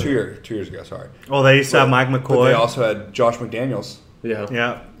year no before? 2 years ago? Sorry. Well, they used to have Mike But they McCoy. also had Josh McDaniels. Yeah.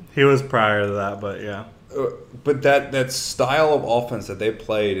 Yeah, he was prior to that, but yeah. But that style of offense that they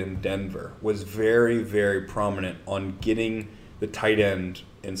played in Denver was very, very prominent on getting the tight end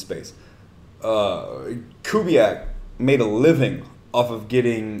in space. Kubiak made a living off of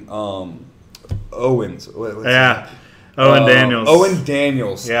getting Owens. What's his Yeah. name? Owen Daniels. Owen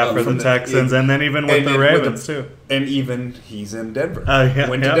Daniels. Yeah, for from the Texans, and then even with the Ravens, too. And even he's in Denver. Yeah,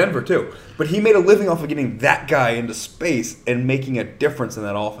 Went to yeah. Denver, too. But he made a living off of getting that guy into space and making a difference in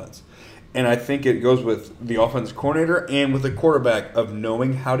that offense. And I think it goes with the offensive coordinator and with the quarterback of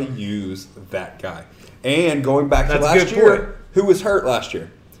knowing how to use that guy. And going back to That's a last good year, point. who was hurt last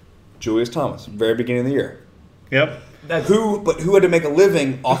year? Julius Thomas, very beginning of the year. Yep. Who had to make a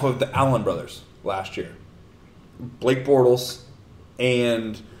living off of the Allen brothers last year? Blake Bortles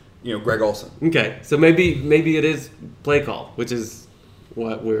and Greg Olsen. Okay, so maybe it is play call, which is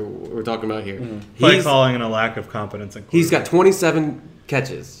what we're talking about here. Play calling and a lack of confidence in He's got 27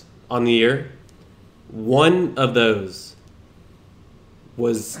 catches on the year. One of those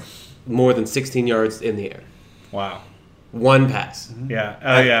was more than 16 yards in the air. Wow. One pass.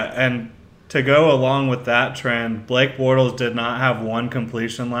 Yeah. Yeah. And to go along with that trend, Blake Bortles did not have one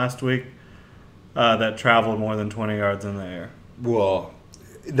completion last week that traveled more than 20 yards in the air. Well,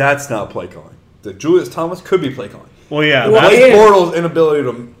 that's not play calling. The Julius Thomas could be play calling. Well, yeah. Well, that's- Blake and Bortles' inability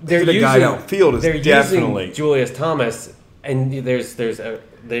to hit a guy downfield is they're definitely. using Julius Thomas, and there's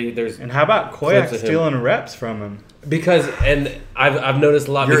and how about Clips Koyak of him. stealing reps from him? because I've noticed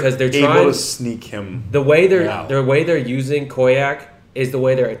a lot You're because they're able trying to sneak him. the way out. they're using Koyak is the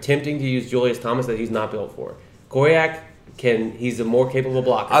way they're attempting to use Julius Thomas that he's not built for. Koyak he's a more capable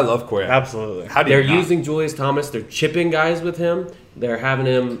blocker. I love Koyak. Absolutely. How do you They're not? using Julius Thomas. They're chipping guys with him. They're having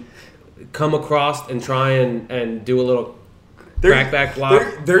him come across and try and do a little crackback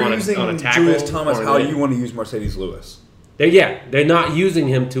block. They're on using a tackle Julius Thomas or how an- you want to use Mercedes Lewis. They're not using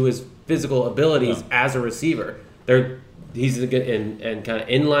him to his physical abilities as a receiver. He's a good and kind of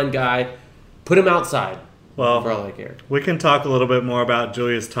inline guy. Put him outside. Well, for all I care. we can talk a little bit more about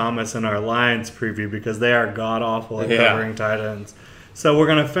Julius Thomas in our Lions preview because they are god-awful at covering tight ends. So we're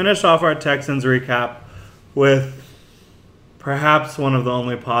going to finish off our Texans recap with perhaps one of the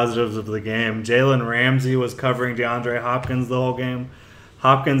only positives of the game. Jalen Ramsey was covering DeAndre Hopkins the whole game.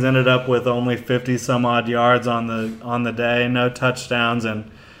 Hopkins ended up with only 50-some-odd yards on the day, no touchdowns,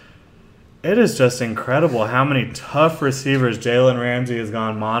 and it is just incredible how many tough receivers Jalen Ramsey has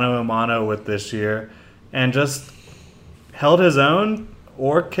gone mano-a-mano with this year and just held his own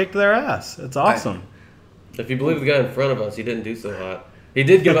or kicked their ass. It's awesome. If you believe the guy in front of us, he didn't do so hot. He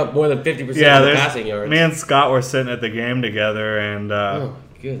did give up more than 50% of the passing yards. Me and Scott were sitting at the game together, and Oh,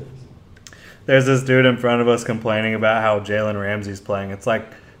 goodness. there's this dude in front of us complaining about how Jalen Ramsey's playing. It's like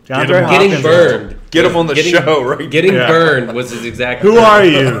DeAndre him- Hopkins. Getting burned. Get him on the show, right? Getting Yeah. burned was his exact Who term. are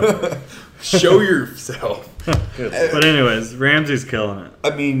you? Show yourself. But anyways, Ramsey's killing it.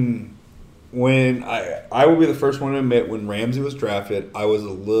 I mean, when I will be the first one to admit when Ramsey was drafted, I was a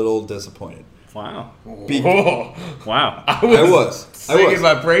little disappointed. Wow. Be- Wow. I was. Singing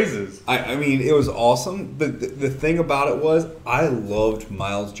my praises. I mean, it was awesome. The thing about it was I loved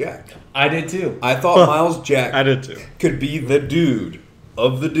Miles Jack. I did too. I thought Miles Jack I did too. could be the dude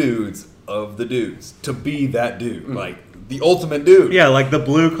of the dudes of the dudes to be that dude, like the ultimate dude. Yeah, like the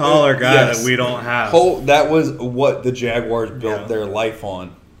blue collar guy Yes. that we don't have. That was what the Jaguars built Yeah. their life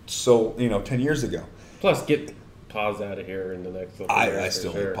on. So 10 years ago. Plus, get Paz out of here in the next couple years. I for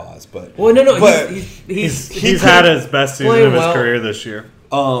still sure. need pause, but Well, no, But He's had his best season playing of his well. career this year.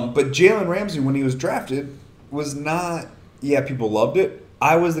 But Jalen Ramsey, when he was drafted, was not. Yeah, people loved it.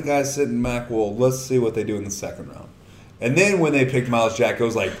 I was the guy sitting back. Well, let's see what they do in the second round. And then when they picked Miles Jack, it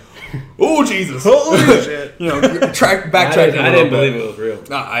was like, oh Jesus, Holy shit! backtracking. I didn't believe it was real.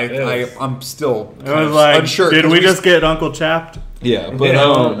 I'm still It was like, unsure. did 'cause we just get Uncle Chapped? Yeah, but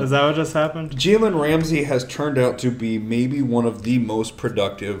Is that what just happened? Jalen Ramsey has turned out to be maybe one of the most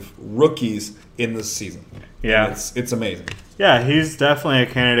productive rookies in this season. Yeah. And it's amazing. Yeah, he's definitely a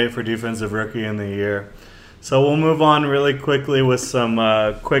candidate for Defensive Rookie in the Year. So we'll move on really quickly with some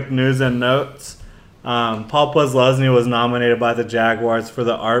quick news and notes. Paul Posluszny was nominated by the Jaguars for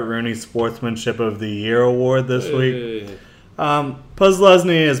the Art Rooney Sportsmanship of the Year award this week.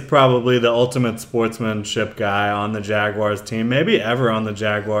 Puzzlesny is probably the ultimate sportsmanship guy on the Jaguars team, maybe ever on the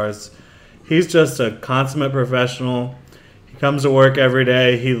Jaguars. He's just a consummate professional. He comes to work every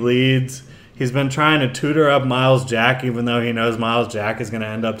day. He leads. He's been trying to tutor up Miles Jack, even though he knows Miles Jack is going to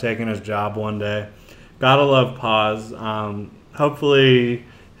end up taking his job one day. Gotta love Paz. Hopefully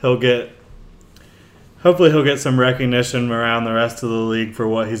he'll get some recognition around the rest of the league for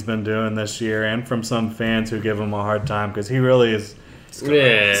what he's been doing this year, and from some fans who give him a hard time, because he really is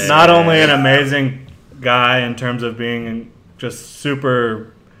not only an amazing guy in terms of being just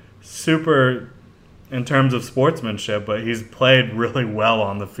super in terms of sportsmanship, but he's played really well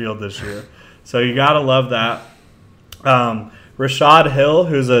on the field this year. So you got to love that. Rashad Hill,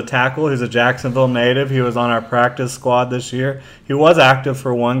 who's a tackle, who's a Jacksonville native. He was on our practice squad this year. He was active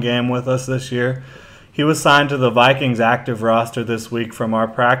for one game with us this year. He was signed to the Vikings active roster this week from our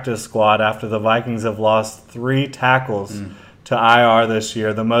practice squad after the Vikings have lost 3 tackles to IR this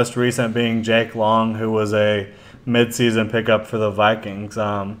year, the most recent being Jake Long, who was a midseason pickup for the Vikings.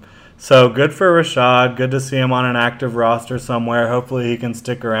 So good for Rashad. Good to see him on an active roster somewhere. Hopefully he can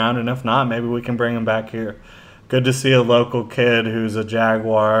stick around, and if not, maybe we can bring him back here. Good to see a local kid who's a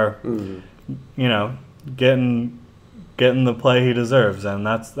Jaguar, getting the play he deserves, and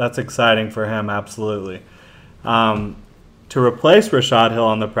that's exciting for him, absolutely. To replace Rashad Hill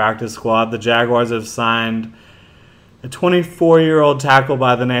on the practice squad, the Jaguars have signed a 24-year-old tackle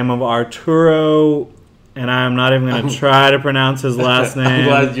by the name of Arturo, and I'm not even going to try to pronounce his last name. I'm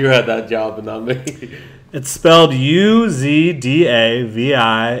glad you had that job and not me. It's spelled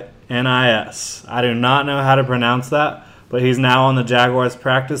Uzdavinis. I do not know how to pronounce that, but he's now on the Jaguars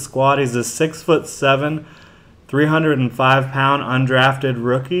practice squad. He's a 6'7", 305-pound undrafted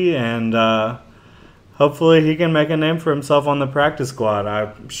rookie, and hopefully he can make a name for himself on the practice squad.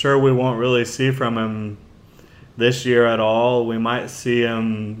 I'm sure we won't really see from him this year at all. We might see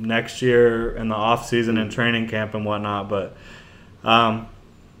him next year in the offseason and training camp and whatnot, but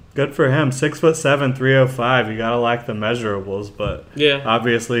good for him. 6'7", 305. You gotta like the measurables, but yeah,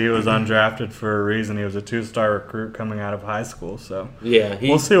 obviously he was undrafted for a reason. He was a 2-star recruit coming out of high school, so yeah,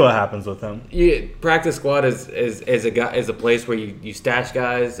 we'll see what happens with him. Yeah, practice squad is a place where you stash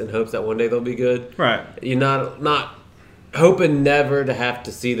guys in hopes that one day they'll be good. Right. You're not hoping never to have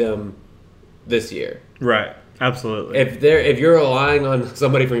to see them this year. Right. Absolutely. If you're relying on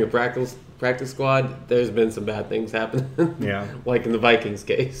somebody from your practice squad, there's been some bad things happening. Yeah. Like in the Vikings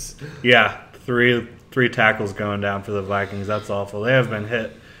case. Yeah, three tackles going down for the Vikings. That's awful. They have been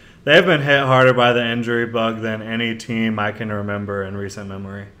hit. They have been hit harder by the injury bug than any team I can remember in recent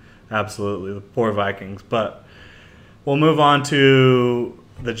memory. Absolutely, the poor Vikings. But we'll move on to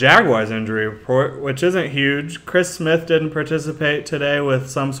the Jaguars injury report, which isn't huge. Chris Smith didn't participate today with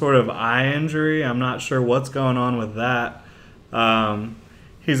some sort of eye injury. I'm not sure what's going on with that.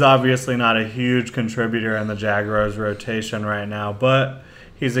 He's obviously not a huge contributor in the Jaguars rotation right now, but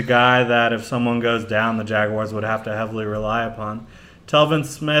he's a guy that if someone goes down, the Jaguars would have to heavily rely upon. Telvin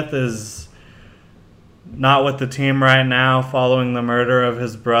Smith is not with the team right now following the murder of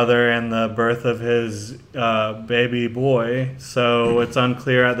his brother and the birth of his baby boy. So it's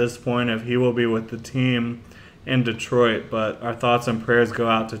unclear at this point if he will be with the team in Detroit. But our thoughts and prayers go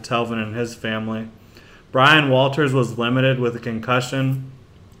out to Telvin and his family. Brian Walters was limited with a concussion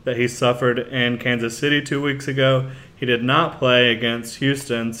that he suffered in Kansas City 2 weeks ago. He did not play against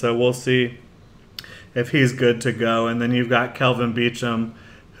Houston, so we'll see if he's good to go. And then you've got Kelvin Beachum,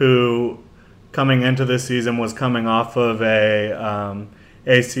 who coming into this season was coming off of a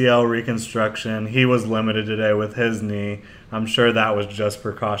ACL reconstruction. He was limited today with his knee. I'm sure that was just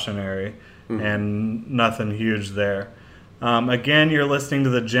precautionary and nothing huge there. Again, you're listening to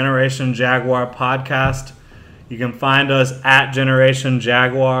the Generation Jaguar podcast. You can find us at Generation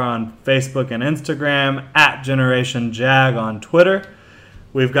Jaguar on Facebook and Instagram, at Generation Jag on Twitter.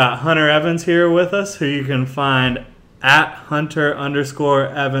 We've got Hunter Evans here with us, who you can find at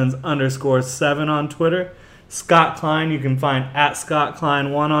Hunter_Evans_7 on Twitter. Scott Klein, you can find at Scott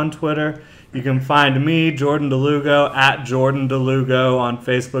Klein1 on Twitter. You can find me, Jordan DeLugo, at Jordan DeLugo on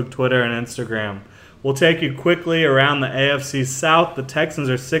Facebook, Twitter, and Instagram. We'll take you quickly around the AFC South. The Texans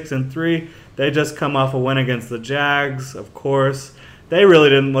are 6-3. They just come off a win against the Jags, of course. They really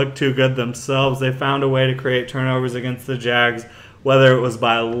didn't look too good themselves. They found a way to create turnovers against the Jags, whether it was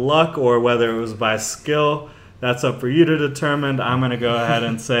by luck or whether it was by skill. That's up for you to determine. I'm going to go ahead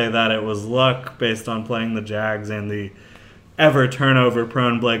and say that it was luck based on playing the Jags and the ever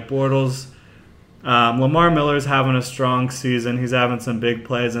turnover-prone Blake Bortles. Lamar Miller's having a strong season. He's having some big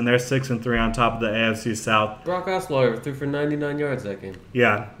plays, and they're 6-3 on top of the AFC South. Brock Osweiler threw for 99 yards that game.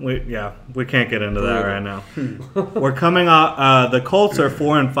 We can't get into that right now. We're coming off. The Colts are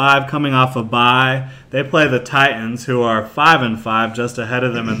 4-5, coming off a bye. They play the Titans, who are 5-5, just ahead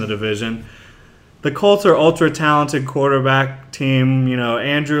of them in the division. The Colts are ultra-talented quarterback team.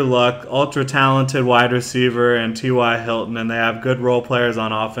 Andrew Luck, ultra-talented wide receiver, and T.Y. Hilton, and they have good role players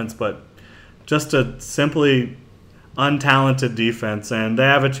on offense, but just a simply untalented defense, and they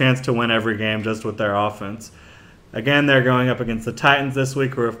have a chance to win every game just with their offense. Again, they're going up against the Titans this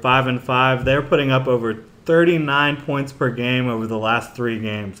week, who are 5-5. They're putting up over 39 points per game over the last 3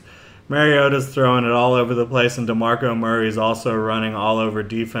 games. Mariota's throwing it all over the place, and DeMarco Murray's also running all over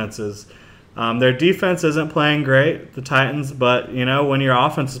defenses. Their defense isn't playing great, the Titans, but, when your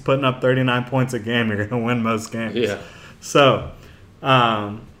offense is putting up 39 points a game, you're going to win most games. Yeah. So,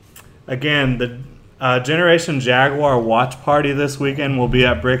 again, the Generation Jaguar watch party this weekend will be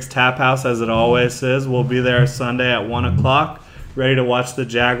at Brick's Tap House, as it always is. We'll be there Sunday at 1 o'clock, ready to watch the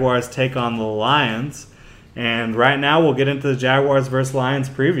Jaguars take on the Lions. And right now, we'll get into the Jaguars versus Lions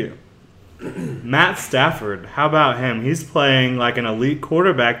preview. Matt Stafford, how about him? He's playing like an elite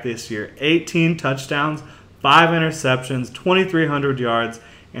quarterback this year. 18 touchdowns, 5 interceptions, 2,300 yards,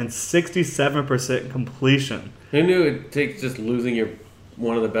 and 67% completion. Who knew it'd take just losing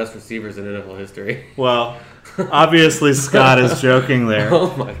one of the best receivers in NFL history? Well, obviously Scott is joking there.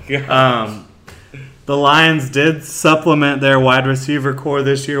 Oh my god. The Lions did supplement their wide receiver core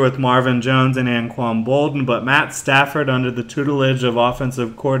this year with Marvin Jones and Anquan Bolden, but Matt Stafford, under the tutelage of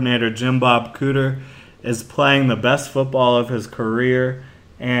offensive coordinator Jim Bob Cooter, is playing the best football of his career,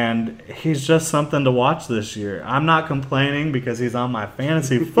 and he's just something to watch this year. I'm not complaining because he's on my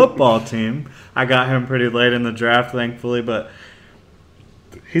fantasy football team. I got him pretty late in the draft, thankfully, but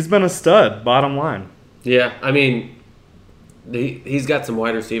he's been a stud, bottom line. Yeah, I mean, he's got some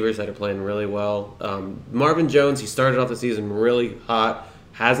wide receivers that are playing really well. Marvin Jones, he started off the season really hot,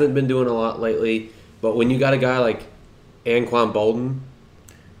 hasn't been doing a lot lately, but when you got a guy like Anquan Bolden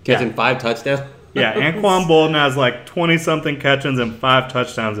catching 5 touchdowns. Yeah, Anquan Bolden has like 20-something catches and 5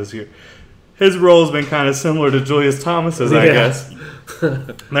 touchdowns this year. His role has been kind of similar to Julius Thomas's, I guess.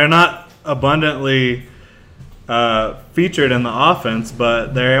 They're not abundantly featured in the offense,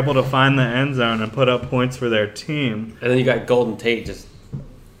 but they're able to find the end zone and put up points for their team. And then you got Golden Tate just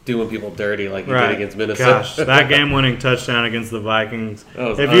doing people dirty like he did against Minnesota. Gosh, that game-winning touchdown against the Vikings.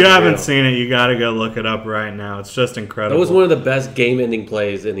 If you unreal. haven't seen it, you got to go look it up right now. It's just incredible. That was one of the best game-ending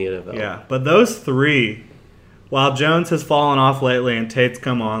plays in the NFL. Yeah, but those 3, while Jones has fallen off lately and Tate's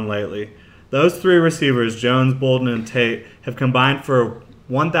come on lately, those 3 receivers, Jones, Bolden, and Tate, have combined for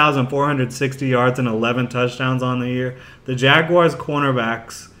 1,460 yards and 11 touchdowns on the year. The Jaguars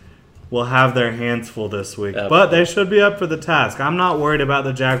cornerbacks will have their hands full this week, but they should be up for the task. I'm not worried about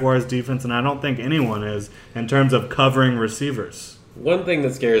the Jaguars defense, and I don't think anyone is, in terms of covering receivers. One thing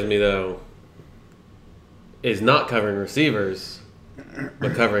that scares me, though, is not covering receivers,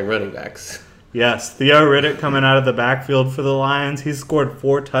 but covering running backs. Yes, Theo Riddick coming out of the backfield for the Lions. He's scored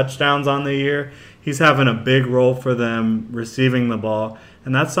 4 touchdowns on the year. He's having a big role for them receiving the ball.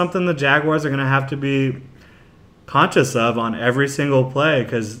 And that's something the Jaguars are going to have to be conscious of on every single play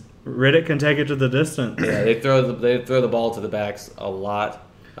because Riddick can take it to the distance. Yeah, they throw the ball to the backs a lot.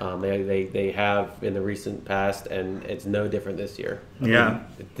 They have in the recent past, and it's no different this year. Yeah.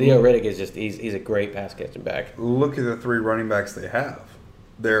 Theo Riddick is just he's a great pass catching back. Look at the 3 running backs they have.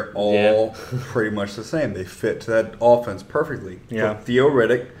 They're all pretty much the same. They fit to that offense perfectly. Yeah. So Theo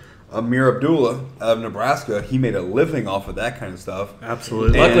Riddick, Amir Abdullah out of Nebraska, he made a living off of that kind of stuff.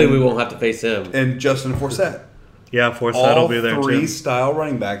 Absolutely. Luckily, we won't have to face him. And Justin Forsett. Yeah, Forsett will be there too. All 3 style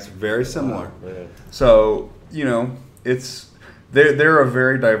running backs, very similar. Yeah. So, they're a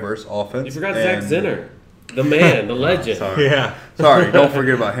very diverse offense. You forgot Zach Zinner, the man, the legend. Sorry, don't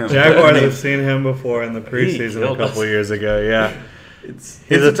forget about him. Jaguars have seen him before in the preseason a couple years ago. Yeah. He's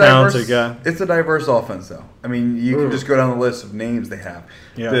a talented guy. It's a diverse offense, though. I mean, you can just go down the list of names they have.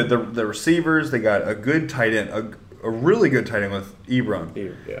 Yeah. The receivers, they got a good tight end, a really good tight end with Ebron.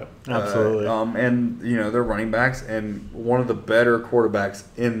 Yeah, absolutely. And they're running backs and one of the better quarterbacks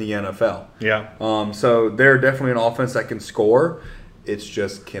in the NFL. Yeah. So they're definitely an offense that can score. It's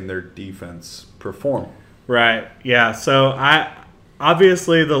just, can their defense perform? Right. Yeah. So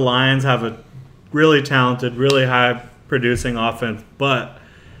obviously the Lions have a really talented, really high producing offense, but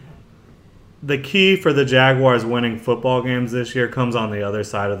the key for the Jaguars winning football games this year comes on the other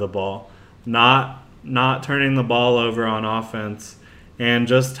side of the ball. Not turning the ball over on offense and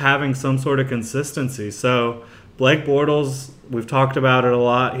just having some sort of consistency. So Blake Bortles, we've talked about it a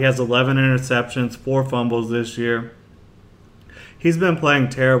lot. He has 11 interceptions, 4 fumbles this year. He's been playing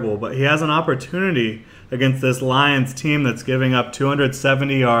terrible, but he has an opportunity against this Lions team that's giving up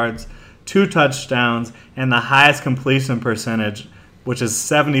 270 yards, 2 touchdowns, and the highest completion percentage, which is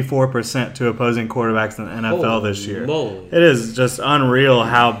 74% to opposing quarterbacks in the NFL this year. Moly. It is just unreal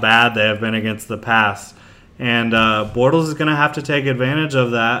how bad they have been against the pass. And Bortles is going to have to take advantage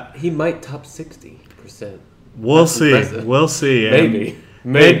of that. He might top 60%. We'll That's see. impressive. We'll see.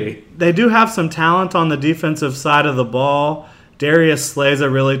 Maybe. They do have some talent on the defensive side of the ball. Darius Slay's a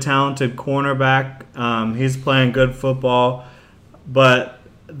really talented cornerback. He's playing good football. But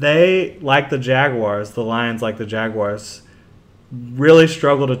they, like the Jaguars, the Lions like the Jaguars, really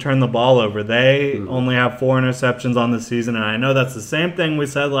struggle to turn the ball over. They only have 4 interceptions on the season, and I know that's the same thing we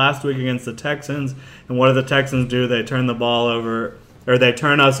said last week against the Texans. And what do the Texans do? They turn the ball over, or they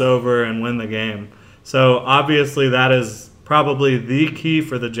turn us over and win the game. So obviously that is probably the key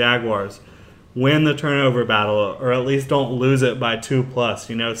for the Jaguars. Win the turnover battle, or at least don't lose it by 2+.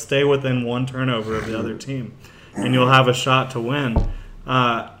 You know, stay within 1 turnover of the other team, and you'll have a shot to win.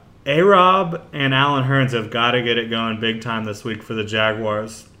 A-Rob and Allen Hurns have got to get it going big time this week for the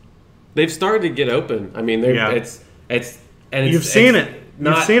Jaguars. They've started to get open. I mean, You've seen it.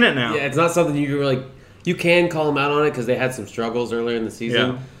 You've seen it now. Yeah, it's not something you can really. You can call them out on it because they had some struggles earlier in the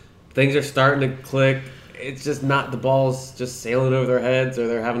season. Yeah. Things are starting to click. It's just not the ball's just sailing over their heads, or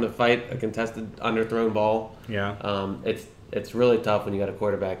they're having to fight a contested underthrown ball. Yeah. It's really tough when you got a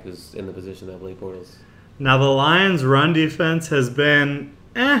quarterback who's in the position that Blake Bortles. Now the Lions' run defense has been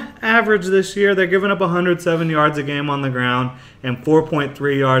average this year. They're giving up 107 yards a game on the ground and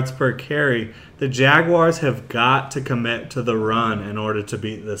 4.3 yards per carry. The Jaguars have got to commit to the run in order to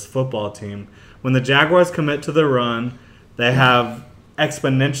beat this football team. When the Jaguars commit to the run, they have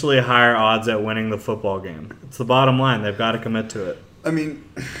exponentially higher odds at winning the football game. It's the bottom line. They've got to commit to it. I mean,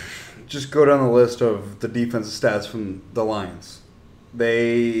 just go down the list of the defensive stats from the Lions.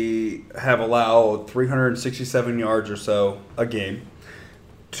 They have allowed 367 yards or so a game,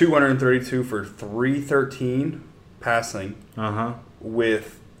 232 for 313 passing,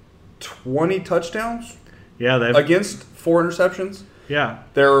 with 20 touchdowns. Yeah, against 4 interceptions. Yeah.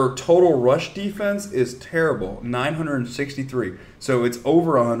 Their total rush defense is terrible, 963. So it's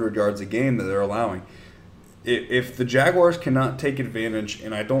over 100 yards a game that they're allowing. If the Jaguars cannot take advantage,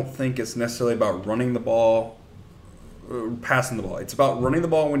 and I don't think it's necessarily about running the ball, passing the ball. It's about running the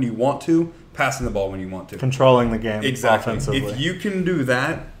ball when you want to, passing the ball when you want to. Controlling the game exactly. offensively. If you can do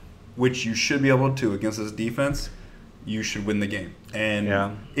that, which you should be able to against this defense, you should win the game.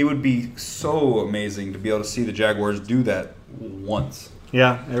 And it would be so amazing to be able to see the Jaguars do that once.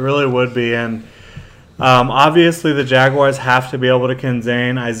 Yeah, it really would be. And obviously the Jaguars have to be able to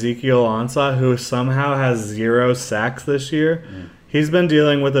contain Ezekiel Ansah, who somehow has 0 sacks this year. He's been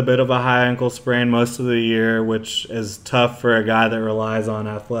dealing with a bit of a high ankle sprain most of the year, which is tough for a guy that relies on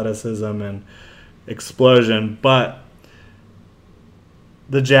athleticism and explosion. But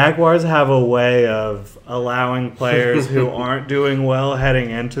the Jaguars have a way of allowing players who aren't doing well heading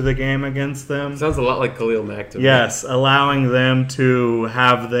into the game against them. Sounds a lot like Khalil Mack to me. Yes, allowing them to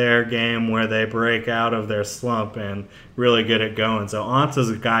have their game where they break out of their slump and really get it going. So Ansah's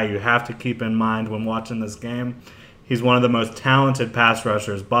a guy you have to keep in mind when watching this game. He's one of the most talented pass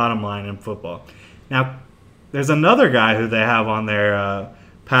rushers, bottom line, in football. Now, there's another guy who they have on their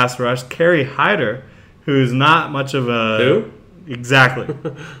pass rush, Kerry Hyder, who's not much of a... Who? Exactly.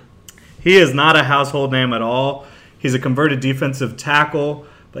 He is not a household name at all. He's a converted defensive tackle,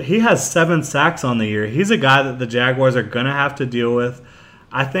 but he has 7 sacks on the year. He's a guy that the Jaguars are going to have to deal with.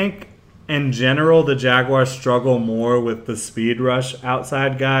 I think, in general, the Jaguars struggle more with the speed rush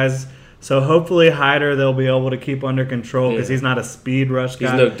outside guys. So hopefully Hyder they'll be able to keep under control because he's not a speed rush guy.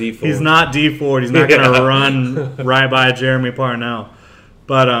 He's no D Ford. He's not D Ford. He's not going to run right by Jeremy Parnell.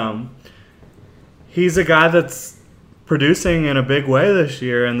 But he's a guy that's producing in a big way this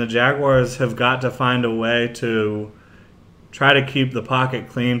year, and the Jaguars have got to find a way to try to keep the pocket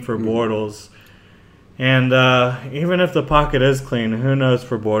clean for Bortles. And even if the pocket is clean, who knows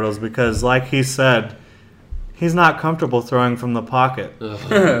for Bortles? Because like he said, he's not comfortable throwing from the pocket.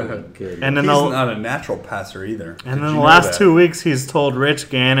 And he's not a natural passer either. And in the last 2 weeks, he's told Rich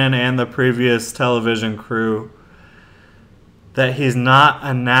Gannon and the previous television crew that he's not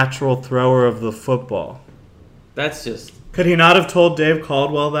a natural thrower of the football. That's just... Could he not have told Dave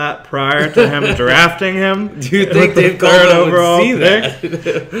Caldwell that prior to him drafting him? Do you think Dave Caldwell would see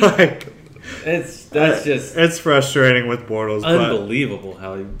that? It's frustrating with Bortles. Unbelievable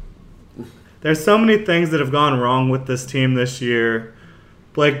how he... There's so many things that have gone wrong with this team this year.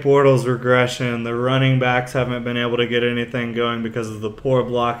 Blake Bortles' regression. The running backs haven't been able to get anything going because of the poor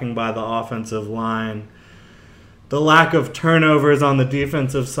blocking by the offensive line. The lack of turnovers on the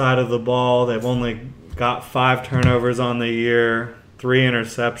defensive side of the ball. They've only got 5 turnovers on the year, 3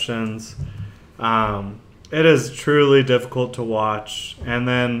 interceptions. It is truly difficult to watch. And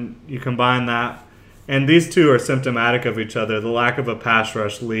then you combine that, and these two are symptomatic of each other. The lack of a pass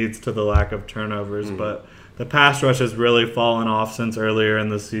rush leads to the lack of turnovers, but the pass rush has really fallen off since earlier in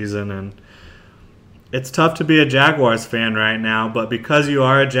the season, and it's tough to be a Jaguars fan right now, but because you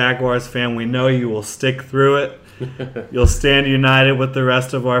are a Jaguars fan, we know you will stick through it. You'll stand united with the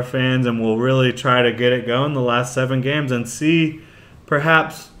rest of our fans, and we'll really try to get it going the last 7 games and see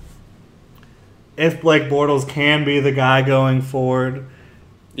perhaps if Blake Bortles can be the guy going forward.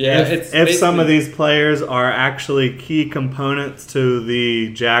 Yeah, if some of these players are actually key components to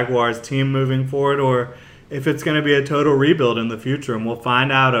the Jaguars team moving forward, or if it's going to be a total rebuild in the future, and we'll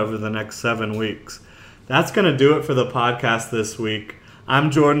find out over the next 7 weeks. That's going to do it for the podcast this week.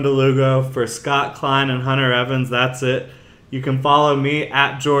 I'm Jordan DeLugo. For Scott Klein and Hunter Evans, that's it. You can follow me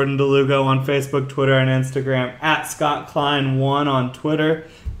at Jordan DeLugo on Facebook, Twitter, and Instagram, at Scott Klein1 on Twitter,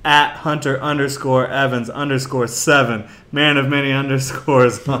 at Hunter_Evans_7, man of many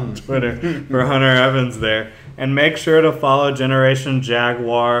underscores on Twitter for Hunter Evans there. And make sure to follow Generation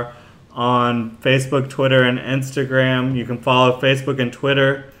Jaguar on Facebook, Twitter, and Instagram. You can follow Facebook and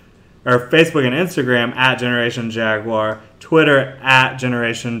Instagram at Generation Jaguar, Twitter at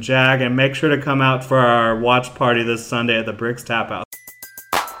Generation Jag, and make sure to come out for our watch party this Sunday at the Bricks Tap House.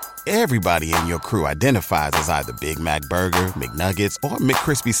 Everybody in your crew identifies as either Big Mac Burger, McNuggets, or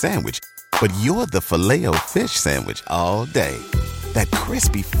McCrispy Sandwich, but you're the Filet-O-Fish Sandwich all day. That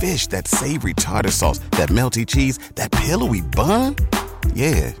crispy fish, that savory tartar sauce, that melty cheese, that pillowy bun.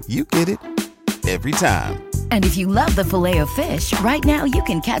 Yeah, you get it. Every time. And if you love the Filet-O-Fish, right now you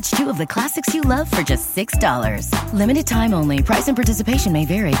can catch 2 of the classics you love for just $6. Limited time only. Price and participation may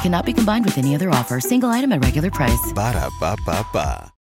vary. Cannot be combined with any other offer. Single item at regular price. Ba-da-ba-ba-ba.